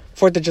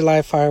 4th of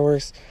July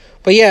fireworks.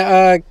 But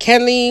yeah,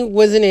 Kenley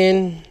wasn't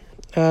in.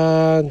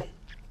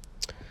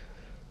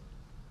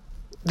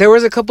 There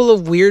was a couple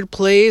of weird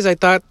plays.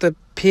 Everybody thought the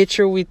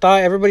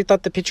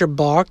pitcher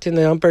balked, and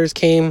the umpires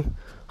came,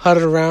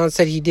 huddled around,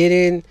 said he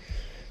didn't.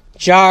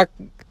 Jock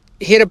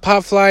hit a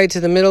pop fly to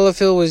the middle of the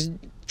field, was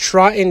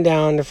trotting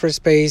down to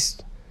first base,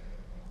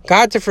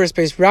 got to first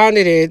base,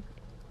 rounded it,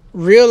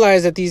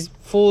 realized that these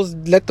fools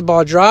let the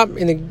ball drop,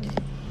 and then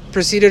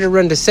proceeded to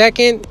run to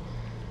second,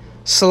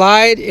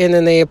 slide, and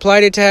then they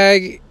applied a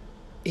tag.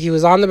 He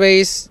was on the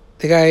base.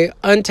 The guy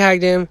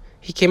untagged him.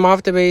 He came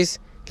off the base,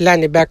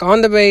 landed back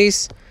on the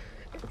base,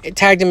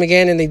 tagged him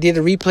again, and they did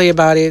a replay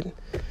about it.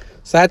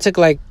 So that took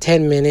like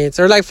 10 minutes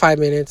or like 5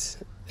 minutes.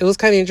 It was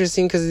kind of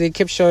interesting because they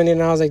kept showing it,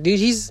 and I was like, dude,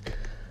 you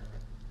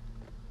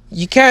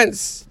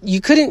couldn't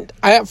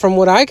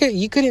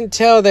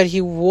tell that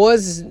he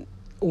wasn't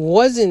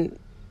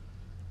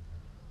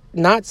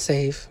not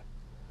safe.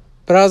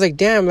 But I was like,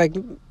 damn, like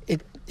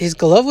his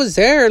glove was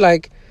there,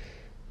 like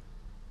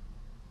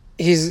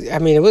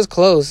it was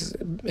close,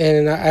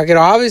 and I could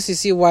obviously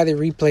see why they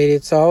replayed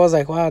it. So I was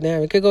like, wow,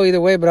 damn, it could go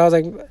either way. But I was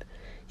like,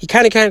 you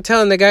kind of can't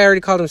tell, and the guy already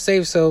called him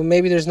safe, so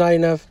maybe there's not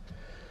enough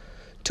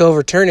to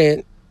overturn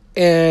it.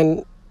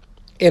 And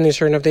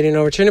sure enough, they didn't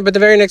overturn it. But the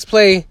very next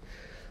play,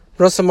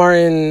 Russell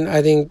Martin,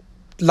 I think,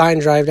 line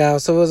drived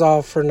out, so it was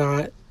all for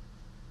naught.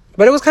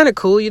 But it was kind of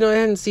cool, I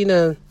hadn't seen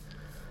a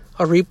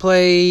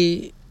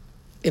replay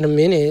in a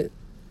minute.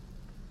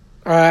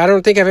 I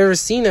don't think I've ever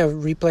seen a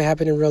replay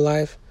happen in real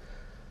life.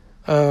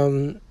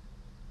 Or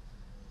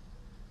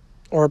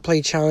a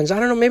play challenge. I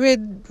don't know, maybe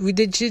we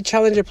did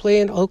challenge a play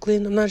in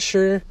Oakland. I'm not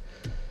sure.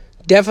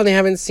 Definitely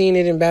haven't seen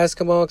it in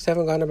basketball because I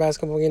haven't gone to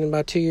basketball game in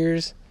about 2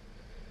 years.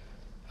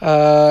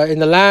 In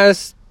the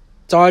last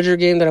Dodger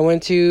game that I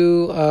went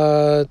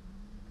to,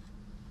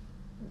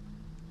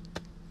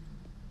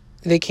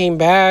 they came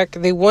back.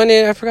 They won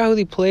it. I forgot who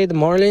they played, the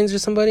Marlins or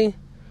somebody.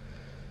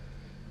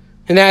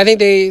 And I think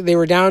they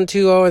were down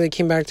 2-0 and they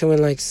came back to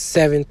win like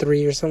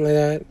 7-3 or something like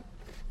that.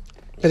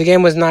 But the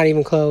game was not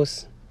even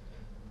close.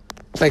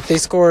 Like, they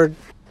scored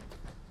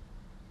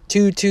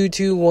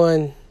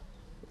 2-1.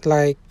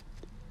 Like,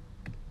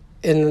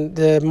 and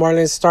the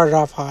Marlins started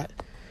off hot.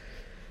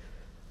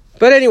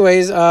 But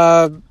anyways,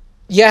 I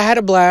had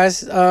a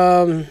blast. We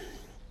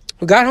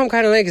got home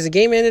kind of late because the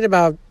game ended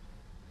about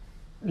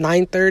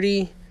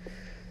 9:30.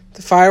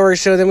 The fireworks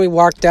show. Then we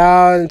walked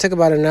out, and it took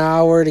about an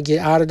hour to get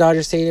out of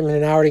Dodger Stadium and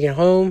an hour to get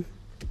home.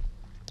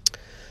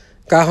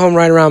 Got home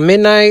right around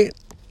midnight.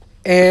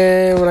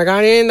 And when I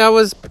got in,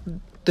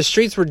 the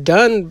streets were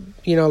done,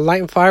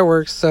 lighting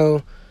fireworks.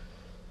 So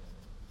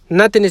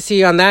nothing to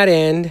see on that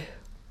end.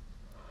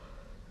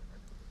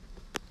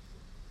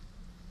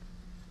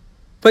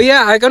 But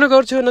yeah, I'm going to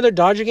go to another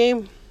Dodger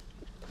game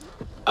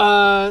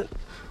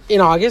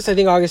in August. I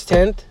think August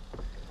 10th.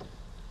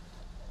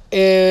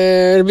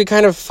 And it'll be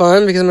kind of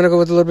fun because I'm going to go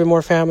with a little bit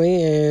more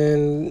family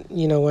and,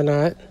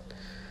 whatnot.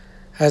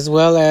 As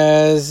well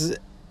as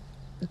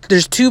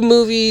there's 2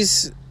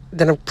 movies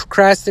that I'm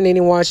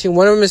procrastinating watching.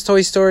 One of them is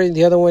Toy Story.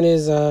 The other one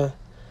is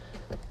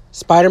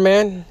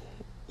Spider-Man,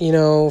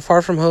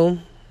 Far From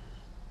Home.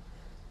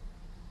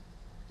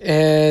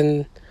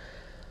 And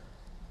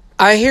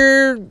I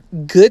hear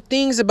good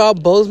things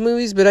about both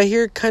movies, but I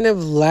hear kind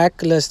of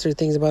lackluster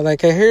things about.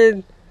 Like, I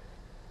heard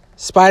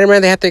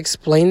Spider-Man, they have to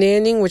explain the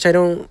ending, which I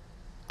don't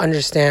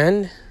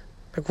understand.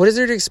 Like, what is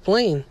there to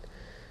explain?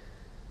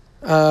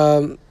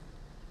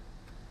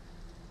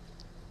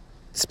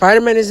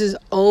 Spider-Man is his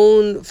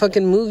own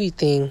fucking movie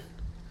thing.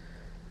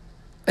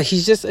 Like,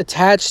 he's just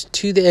attached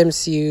to the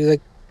MCU.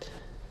 Like,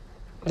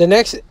 the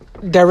next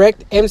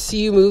direct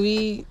MCU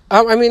movie...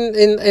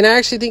 and I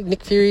actually think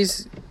Nick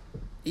Fury's...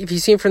 If you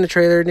see him from the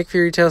trailer, Nick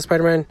Fury tells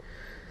Spider-Man,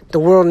 the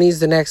world needs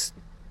the next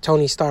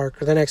Tony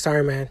Stark or the next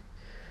Iron Man.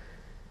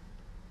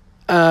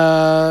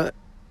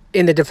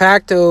 In the de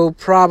facto,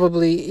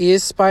 probably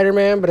is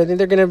Spider-Man, but I think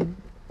they're going to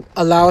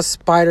allow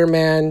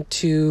Spider-Man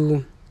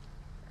to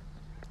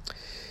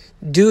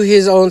do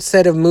his own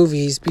set of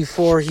movies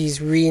before he's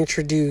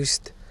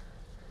reintroduced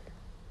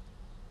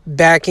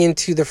back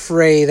into the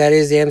fray that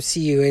is the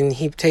MCU, and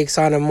he takes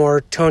on a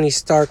more Tony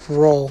Stark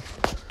role.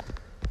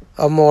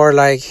 A more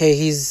like, hey,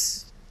 he's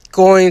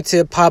going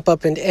to pop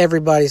up in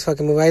everybody's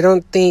fucking movie. I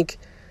don't think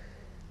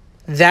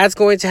that's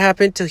going to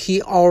happen till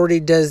he already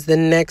does the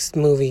next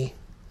movie.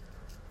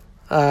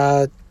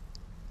 And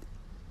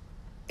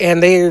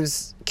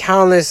there's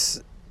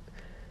countless...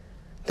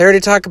 They already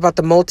talk about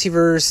the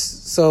multiverse.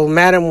 So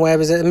Madam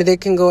Web they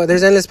can go...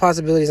 There's endless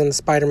possibilities on the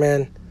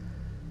Spider-Man.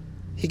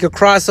 He could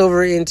cross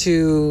over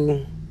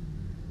into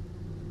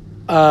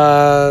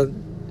the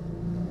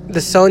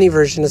Sony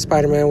version of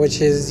Spider-Man,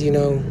 which is,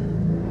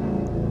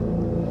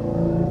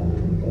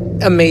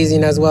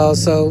 amazing as well.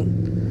 So,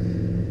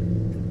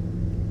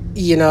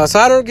 so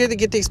I don't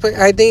get the explain.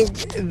 I think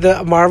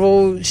the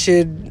Marvel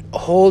should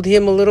hold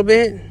him a little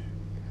bit.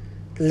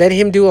 Let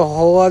him do a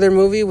whole other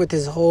movie with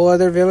his whole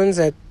other villains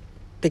that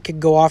they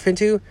could go off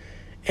into,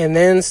 and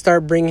then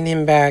start bringing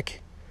him back.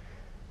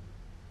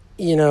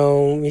 He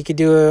could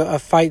do a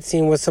fight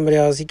scene with somebody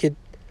else. He could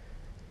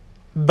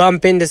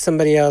bump into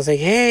somebody else. Like,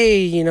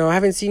 hey, I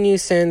haven't seen you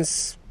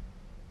since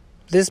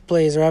this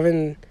place,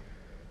 or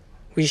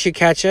we should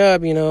catch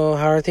up.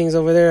 How are things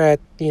over there at,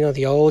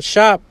 the old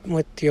shop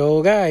with the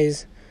old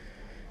guys?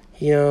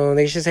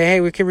 They should say,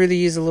 hey, we could really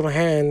use a little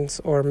hands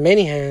or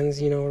many hands,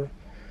 they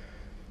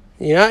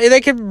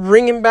could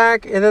bring him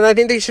back. And then I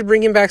think they should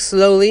bring him back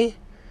slowly.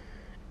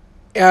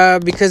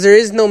 Because there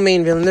is no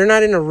main villain. They're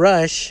not in a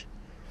rush.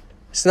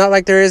 It's not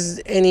like there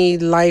is any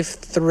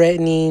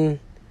life-threatening...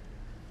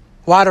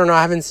 Well, I don't know.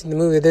 I haven't seen the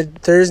movie.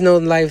 There is no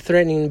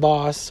life-threatening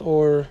boss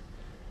or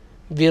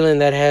villain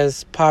that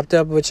has popped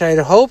up, which I'd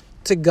hope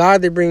to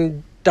God they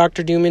bring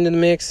Doctor Doom into the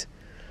mix.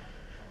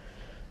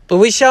 But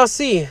we shall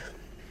see.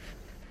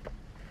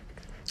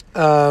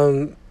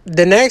 The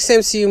next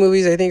MCU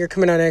movies I think are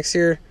coming out next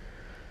year.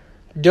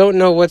 Don't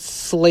know what's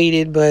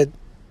slated, but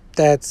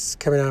that's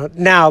coming out.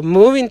 Now,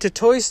 moving to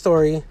Toy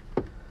Story.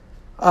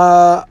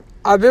 I've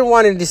been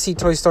wanting to see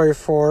Toy Story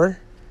 4.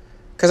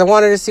 Because I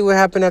wanted to see what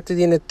happened after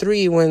the end of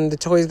 3 when the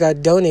toys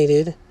got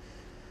donated.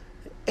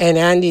 And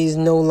Andy's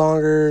no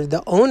longer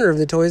the owner of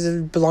the toys.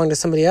 It belonged to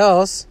somebody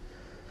else.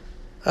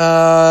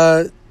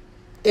 And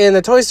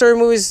the Toy Story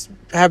movies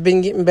have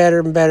been getting better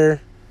and better.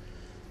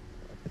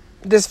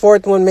 This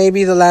 4th one may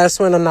be the last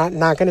one. I'm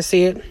not going to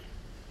see it.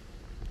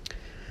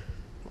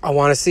 I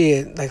want to see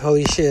it. Like,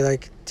 holy shit.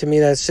 Like, to me,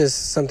 that's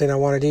just something I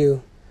want to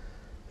do.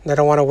 And I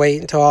don't want to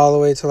wait until all the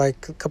way to,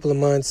 like, a couple of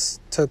months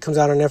till it comes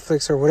out on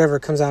Netflix or whatever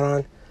it comes out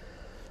on.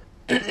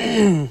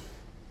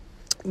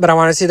 But I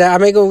want to see that. I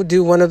may go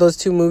do one of those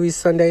 2 movies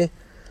Sunday.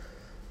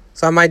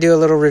 So I might do a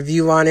little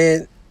review on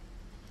it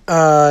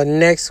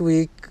next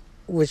week,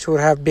 which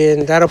would have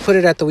been... That'll put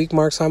it at the week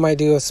mark, so I might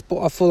do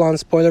a full-on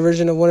spoiler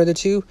version of one of the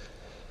 2.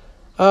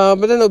 But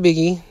then no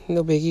biggie.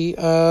 No biggie.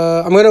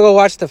 I'm going to go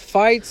watch the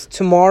fights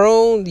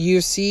tomorrow, the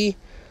UFC.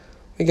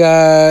 We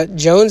got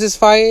Jones is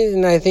fighting,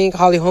 and I think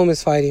Holly Holm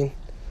is fighting.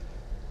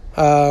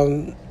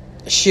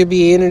 Should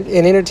be an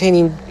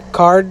entertaining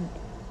card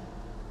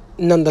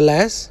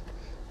nonetheless.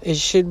 It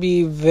should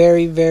be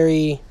very,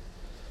 very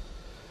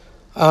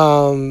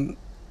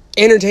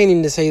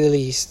entertaining to say the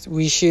least.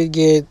 We should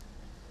get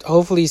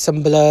hopefully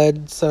some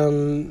blood,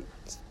 some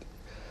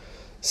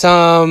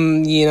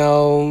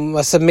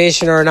a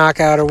submission or a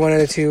knockout or one of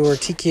the 2 or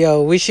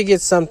TKO. We should get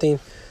something.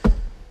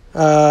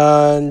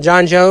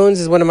 John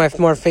Jones is one of my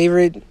more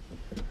favorite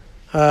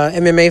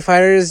MMA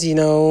fighters.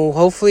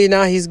 Hopefully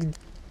now he's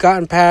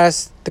gotten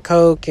past the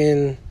coke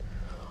and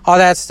all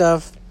that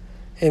stuff.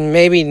 And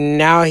maybe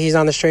now he's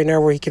on the straight and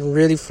narrow where he can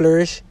really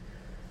flourish.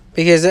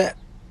 Because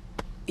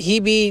he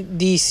beat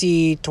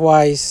DC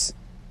twice.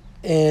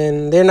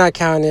 And they're not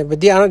counting it. But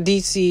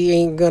DC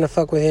ain't going to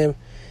fuck with him.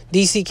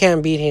 DC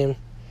can't beat him.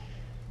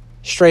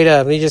 Straight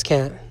up. He just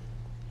can't.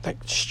 Like,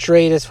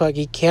 straight as fuck.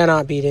 He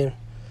cannot beat him.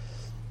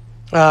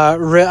 A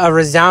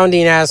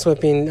resounding ass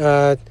whipping.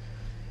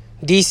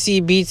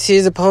 DC beats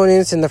his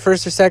opponents in the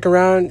first or second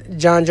round.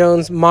 John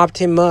Jones mopped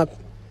him up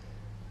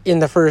in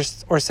the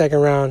first or second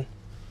round.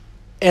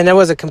 And that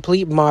was a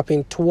complete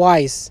mopping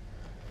twice.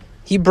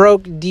 He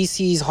broke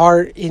DC's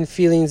heart and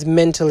feelings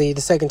mentally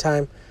the second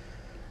time.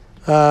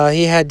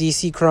 He had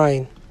DC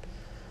crying.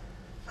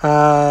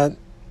 I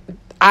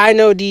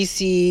know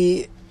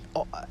DC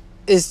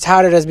is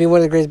touted as being one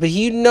of the greatest, but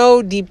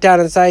deep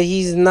down inside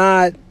he's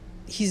not.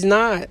 He's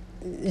not.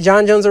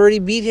 John Jones already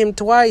beat him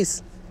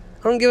twice.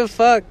 I don't give a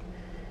fuck.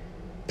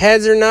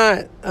 Pads or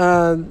not.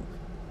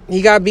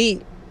 He got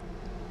beat.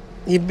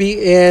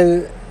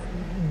 And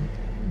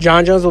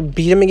John Jones will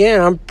beat him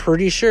again, I'm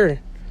pretty sure.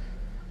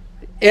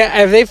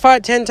 Yeah, if they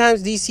fought 10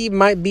 times, DC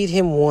might beat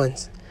him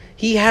once.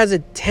 He has a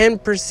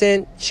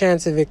 10%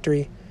 chance of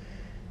victory.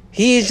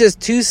 He is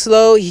just too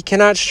slow. He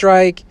cannot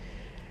strike.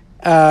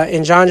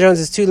 And John Jones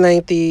is too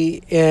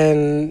lengthy,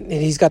 and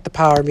he's got the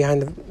power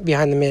behind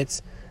the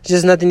mitts.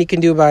 There's just nothing you can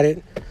do about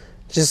it.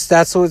 Just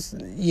that's what's,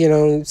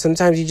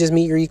 sometimes you just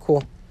meet your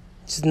equal.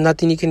 Just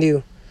nothing you can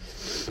do.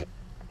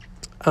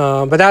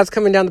 But that's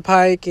coming down the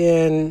pike,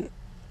 and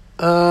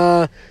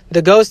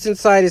the Ghost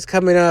Inside is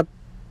coming up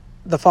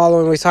the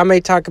following week. So I may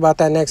talk about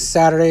that next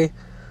Saturday,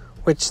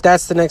 which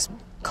that's the next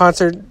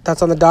concert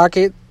that's on the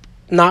docket.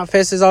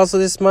 Knotfest is also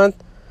this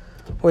month,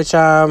 which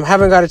I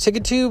haven't got a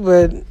ticket to,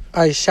 but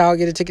I shall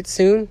get a ticket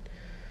soon.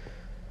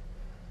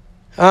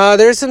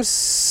 There's some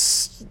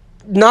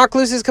Knock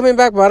Loose is coming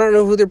back, but I don't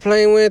know who they're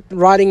playing with.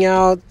 Rotting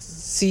Out,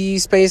 Sea,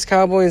 Space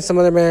Cowboy, and some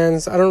other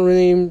bands.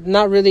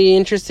 Not really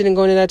interested in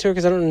going to that tour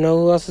because I don't know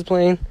who else is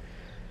playing.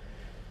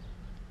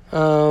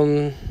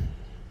 And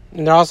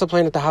they're also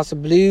playing at the House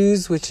of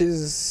Blues, which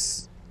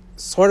is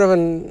sort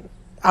of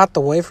out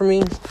the way for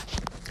me.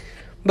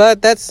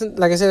 But that's,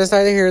 like I said, that's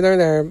neither here nor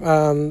there.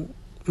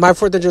 My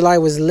 4th of July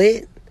was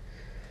lit.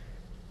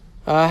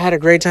 I had a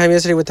great time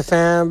yesterday with the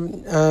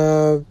fam.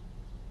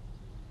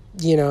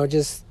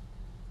 Just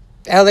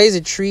LA's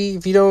a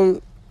treat.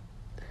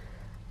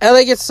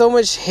 LA gets so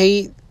much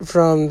hate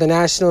from the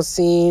national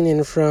scene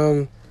and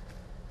from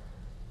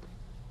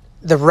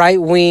the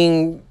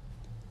right-wing,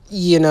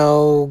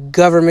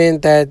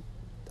 government that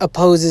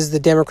opposes the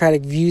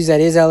democratic views that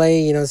is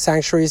LA,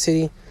 sanctuary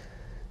city.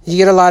 You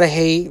get a lot of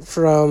hate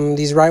from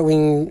these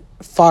right-wing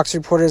Fox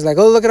reporters like,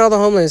 oh, look at all the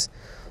homeless.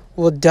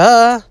 Well,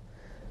 duh.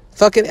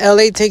 Fucking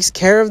LA takes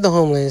care of the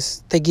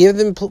homeless. They give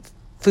them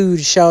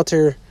food,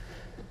 shelter.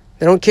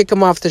 They don't kick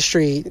them off the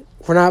street.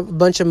 We're not a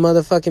bunch of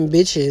motherfucking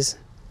bitches.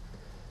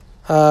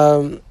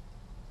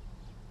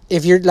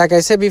 If you're, like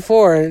I said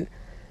before,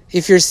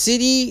 if your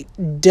city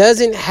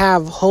doesn't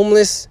have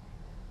homeless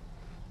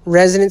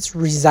residents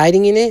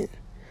residing in it,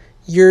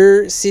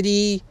 your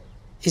city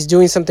is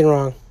doing something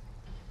wrong.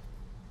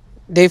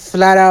 They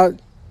flat out,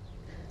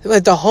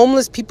 like, the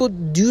homeless people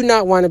do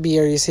not want to be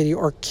at your city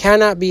or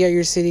cannot be at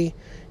your city.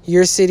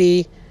 your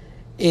city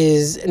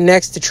is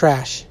next to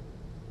trash.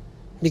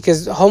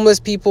 Because homeless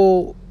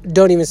people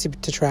don't even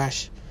sleep to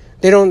trash.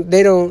 They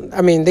don't,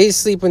 I mean, they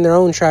sleep in their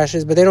own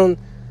trashes, but they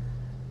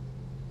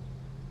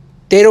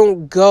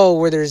don't go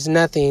where there's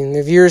nothing.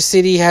 If your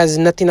city has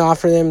nothing to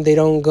offer them, they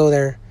don't go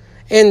there.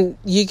 And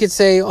you could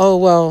say, oh,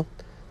 well,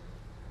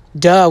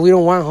 duh, we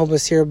don't want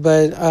homeless here.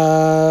 But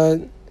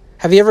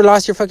have you ever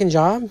lost your fucking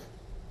job?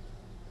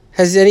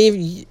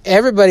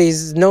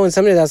 Everybody's knowing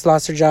somebody that's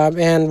lost their job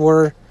and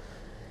were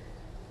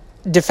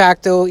de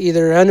facto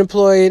either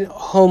unemployed,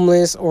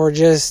 homeless, or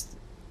just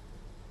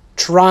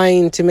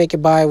trying to make it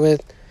by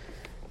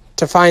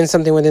to find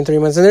something within 3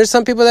 months. And there's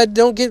some people that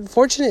don't get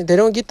fortunate. They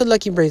don't get the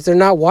lucky breaks. They're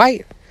not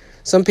white.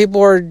 Some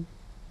people are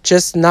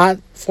just not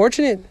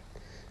fortunate.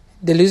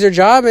 They lose their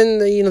job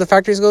and the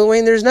factories go away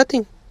and there's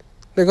nothing.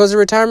 There goes the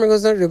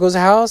retirement, there goes the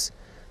house.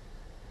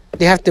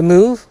 They have to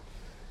move.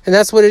 And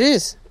that's what it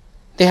is.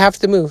 They have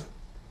to move.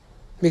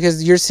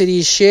 Because your city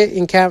is shit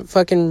and can't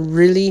fucking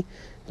really,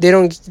 they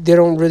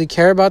don't really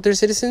care about their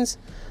citizens.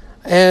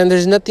 And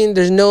there's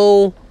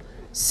no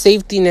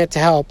safety net to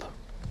help.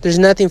 There's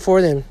nothing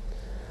for them.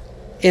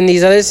 In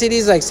these other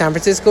cities like San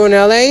Francisco and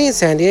LA and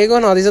San Diego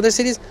and all these other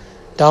cities,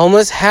 the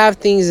homeless have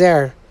things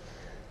there.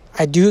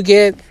 I do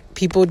get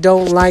people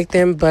don't like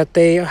them, but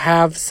they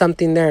have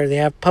something there. They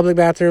have public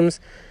bathrooms.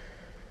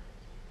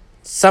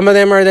 Some of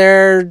them are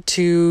there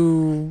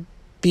to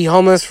be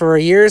homeless for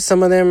a year.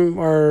 Some of them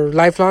are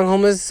lifelong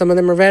homeless. Some of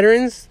them are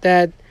veterans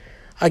that,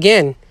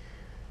 again,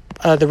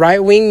 the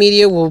right-wing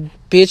media will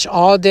bitch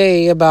all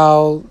day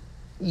about,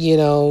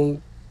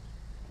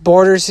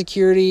 border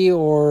security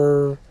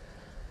or,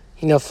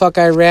 fuck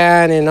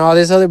Iran and all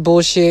this other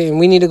bullshit. And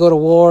we need to go to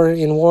war.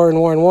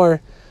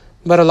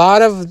 But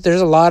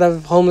there's a lot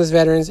of homeless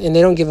veterans and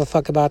they don't give a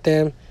fuck about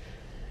them.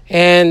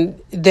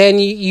 And then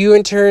you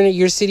in turn,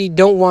 your city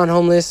don't want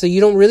homeless. So you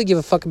don't really give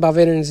a fuck about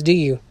veterans, do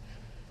you?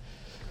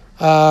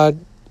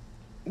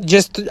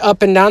 Just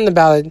up and down the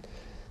ballot.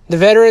 The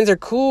veterans are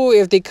cool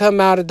if they come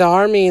out of the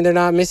army and they're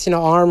not missing an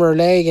arm or a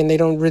leg and they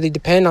don't really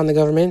depend on the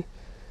government.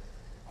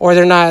 Or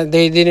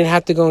they didn't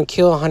have to go and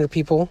kill 100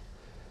 people.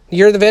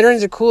 The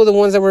veterans are cool, the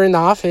ones that were in the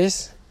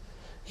office.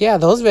 Yeah,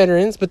 those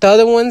veterans. But the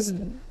other ones,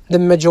 the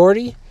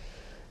majority,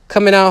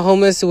 coming out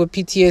homeless with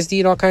PTSD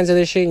and all kinds of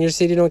other shit, and your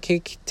city don't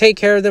take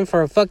care of them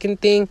for a fucking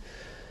thing.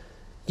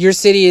 Your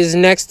city is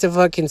next to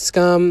fucking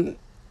scum.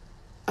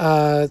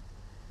 That's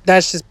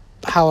just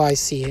how I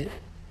see it.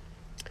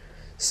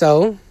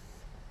 So,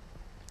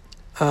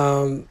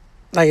 like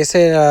I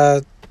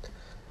said,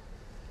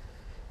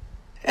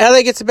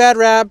 LA gets a bad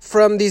rap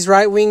from these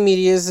right-wing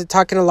medias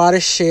talking a lot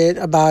of shit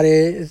about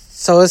it.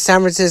 So is San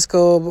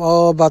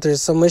Francisco, about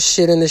there's so much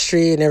shit in the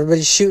street and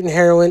everybody's shooting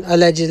heroin,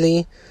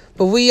 allegedly.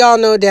 But we all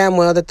know damn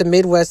well that the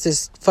Midwest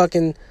is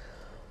fucking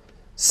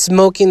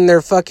smoking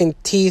their fucking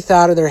teeth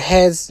out of their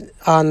heads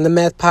on the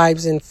meth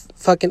pipes and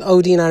fucking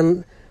ODing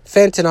on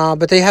fentanyl.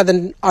 But they have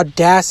the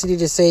audacity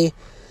to say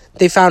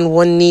they found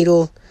 1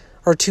 needle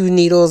or 2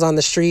 needles on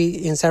the street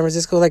in San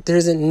Francisco. Like there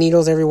isn't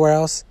needles everywhere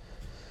else.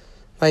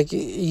 Like,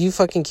 you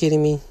fucking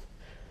kidding me?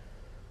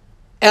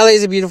 LA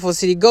is a beautiful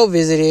city. Go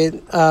visit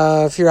it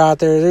if you're out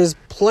there. There's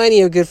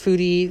plenty of good food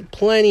to eat.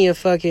 Plenty of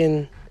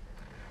fucking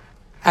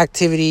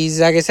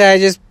activities. Like I said, I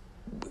just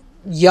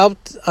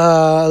yelped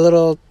the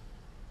little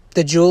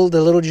jewel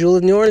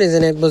of New Orleans,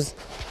 and it was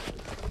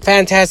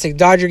fantastic.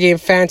 Dodger game,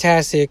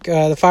 fantastic.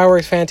 The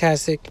fireworks,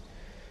 fantastic.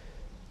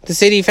 The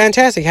city,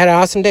 fantastic. Had an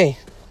awesome day.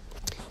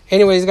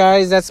 Anyways,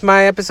 guys, that's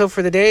my episode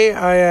for the day.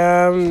 I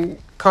am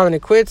calling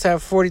it quits. I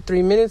have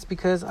 43 minutes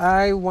because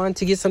I want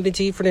to get something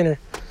to eat for dinner.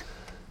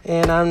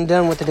 And I'm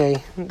done with the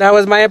day. That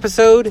was my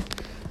episode.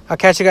 I'll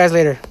catch you guys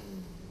later.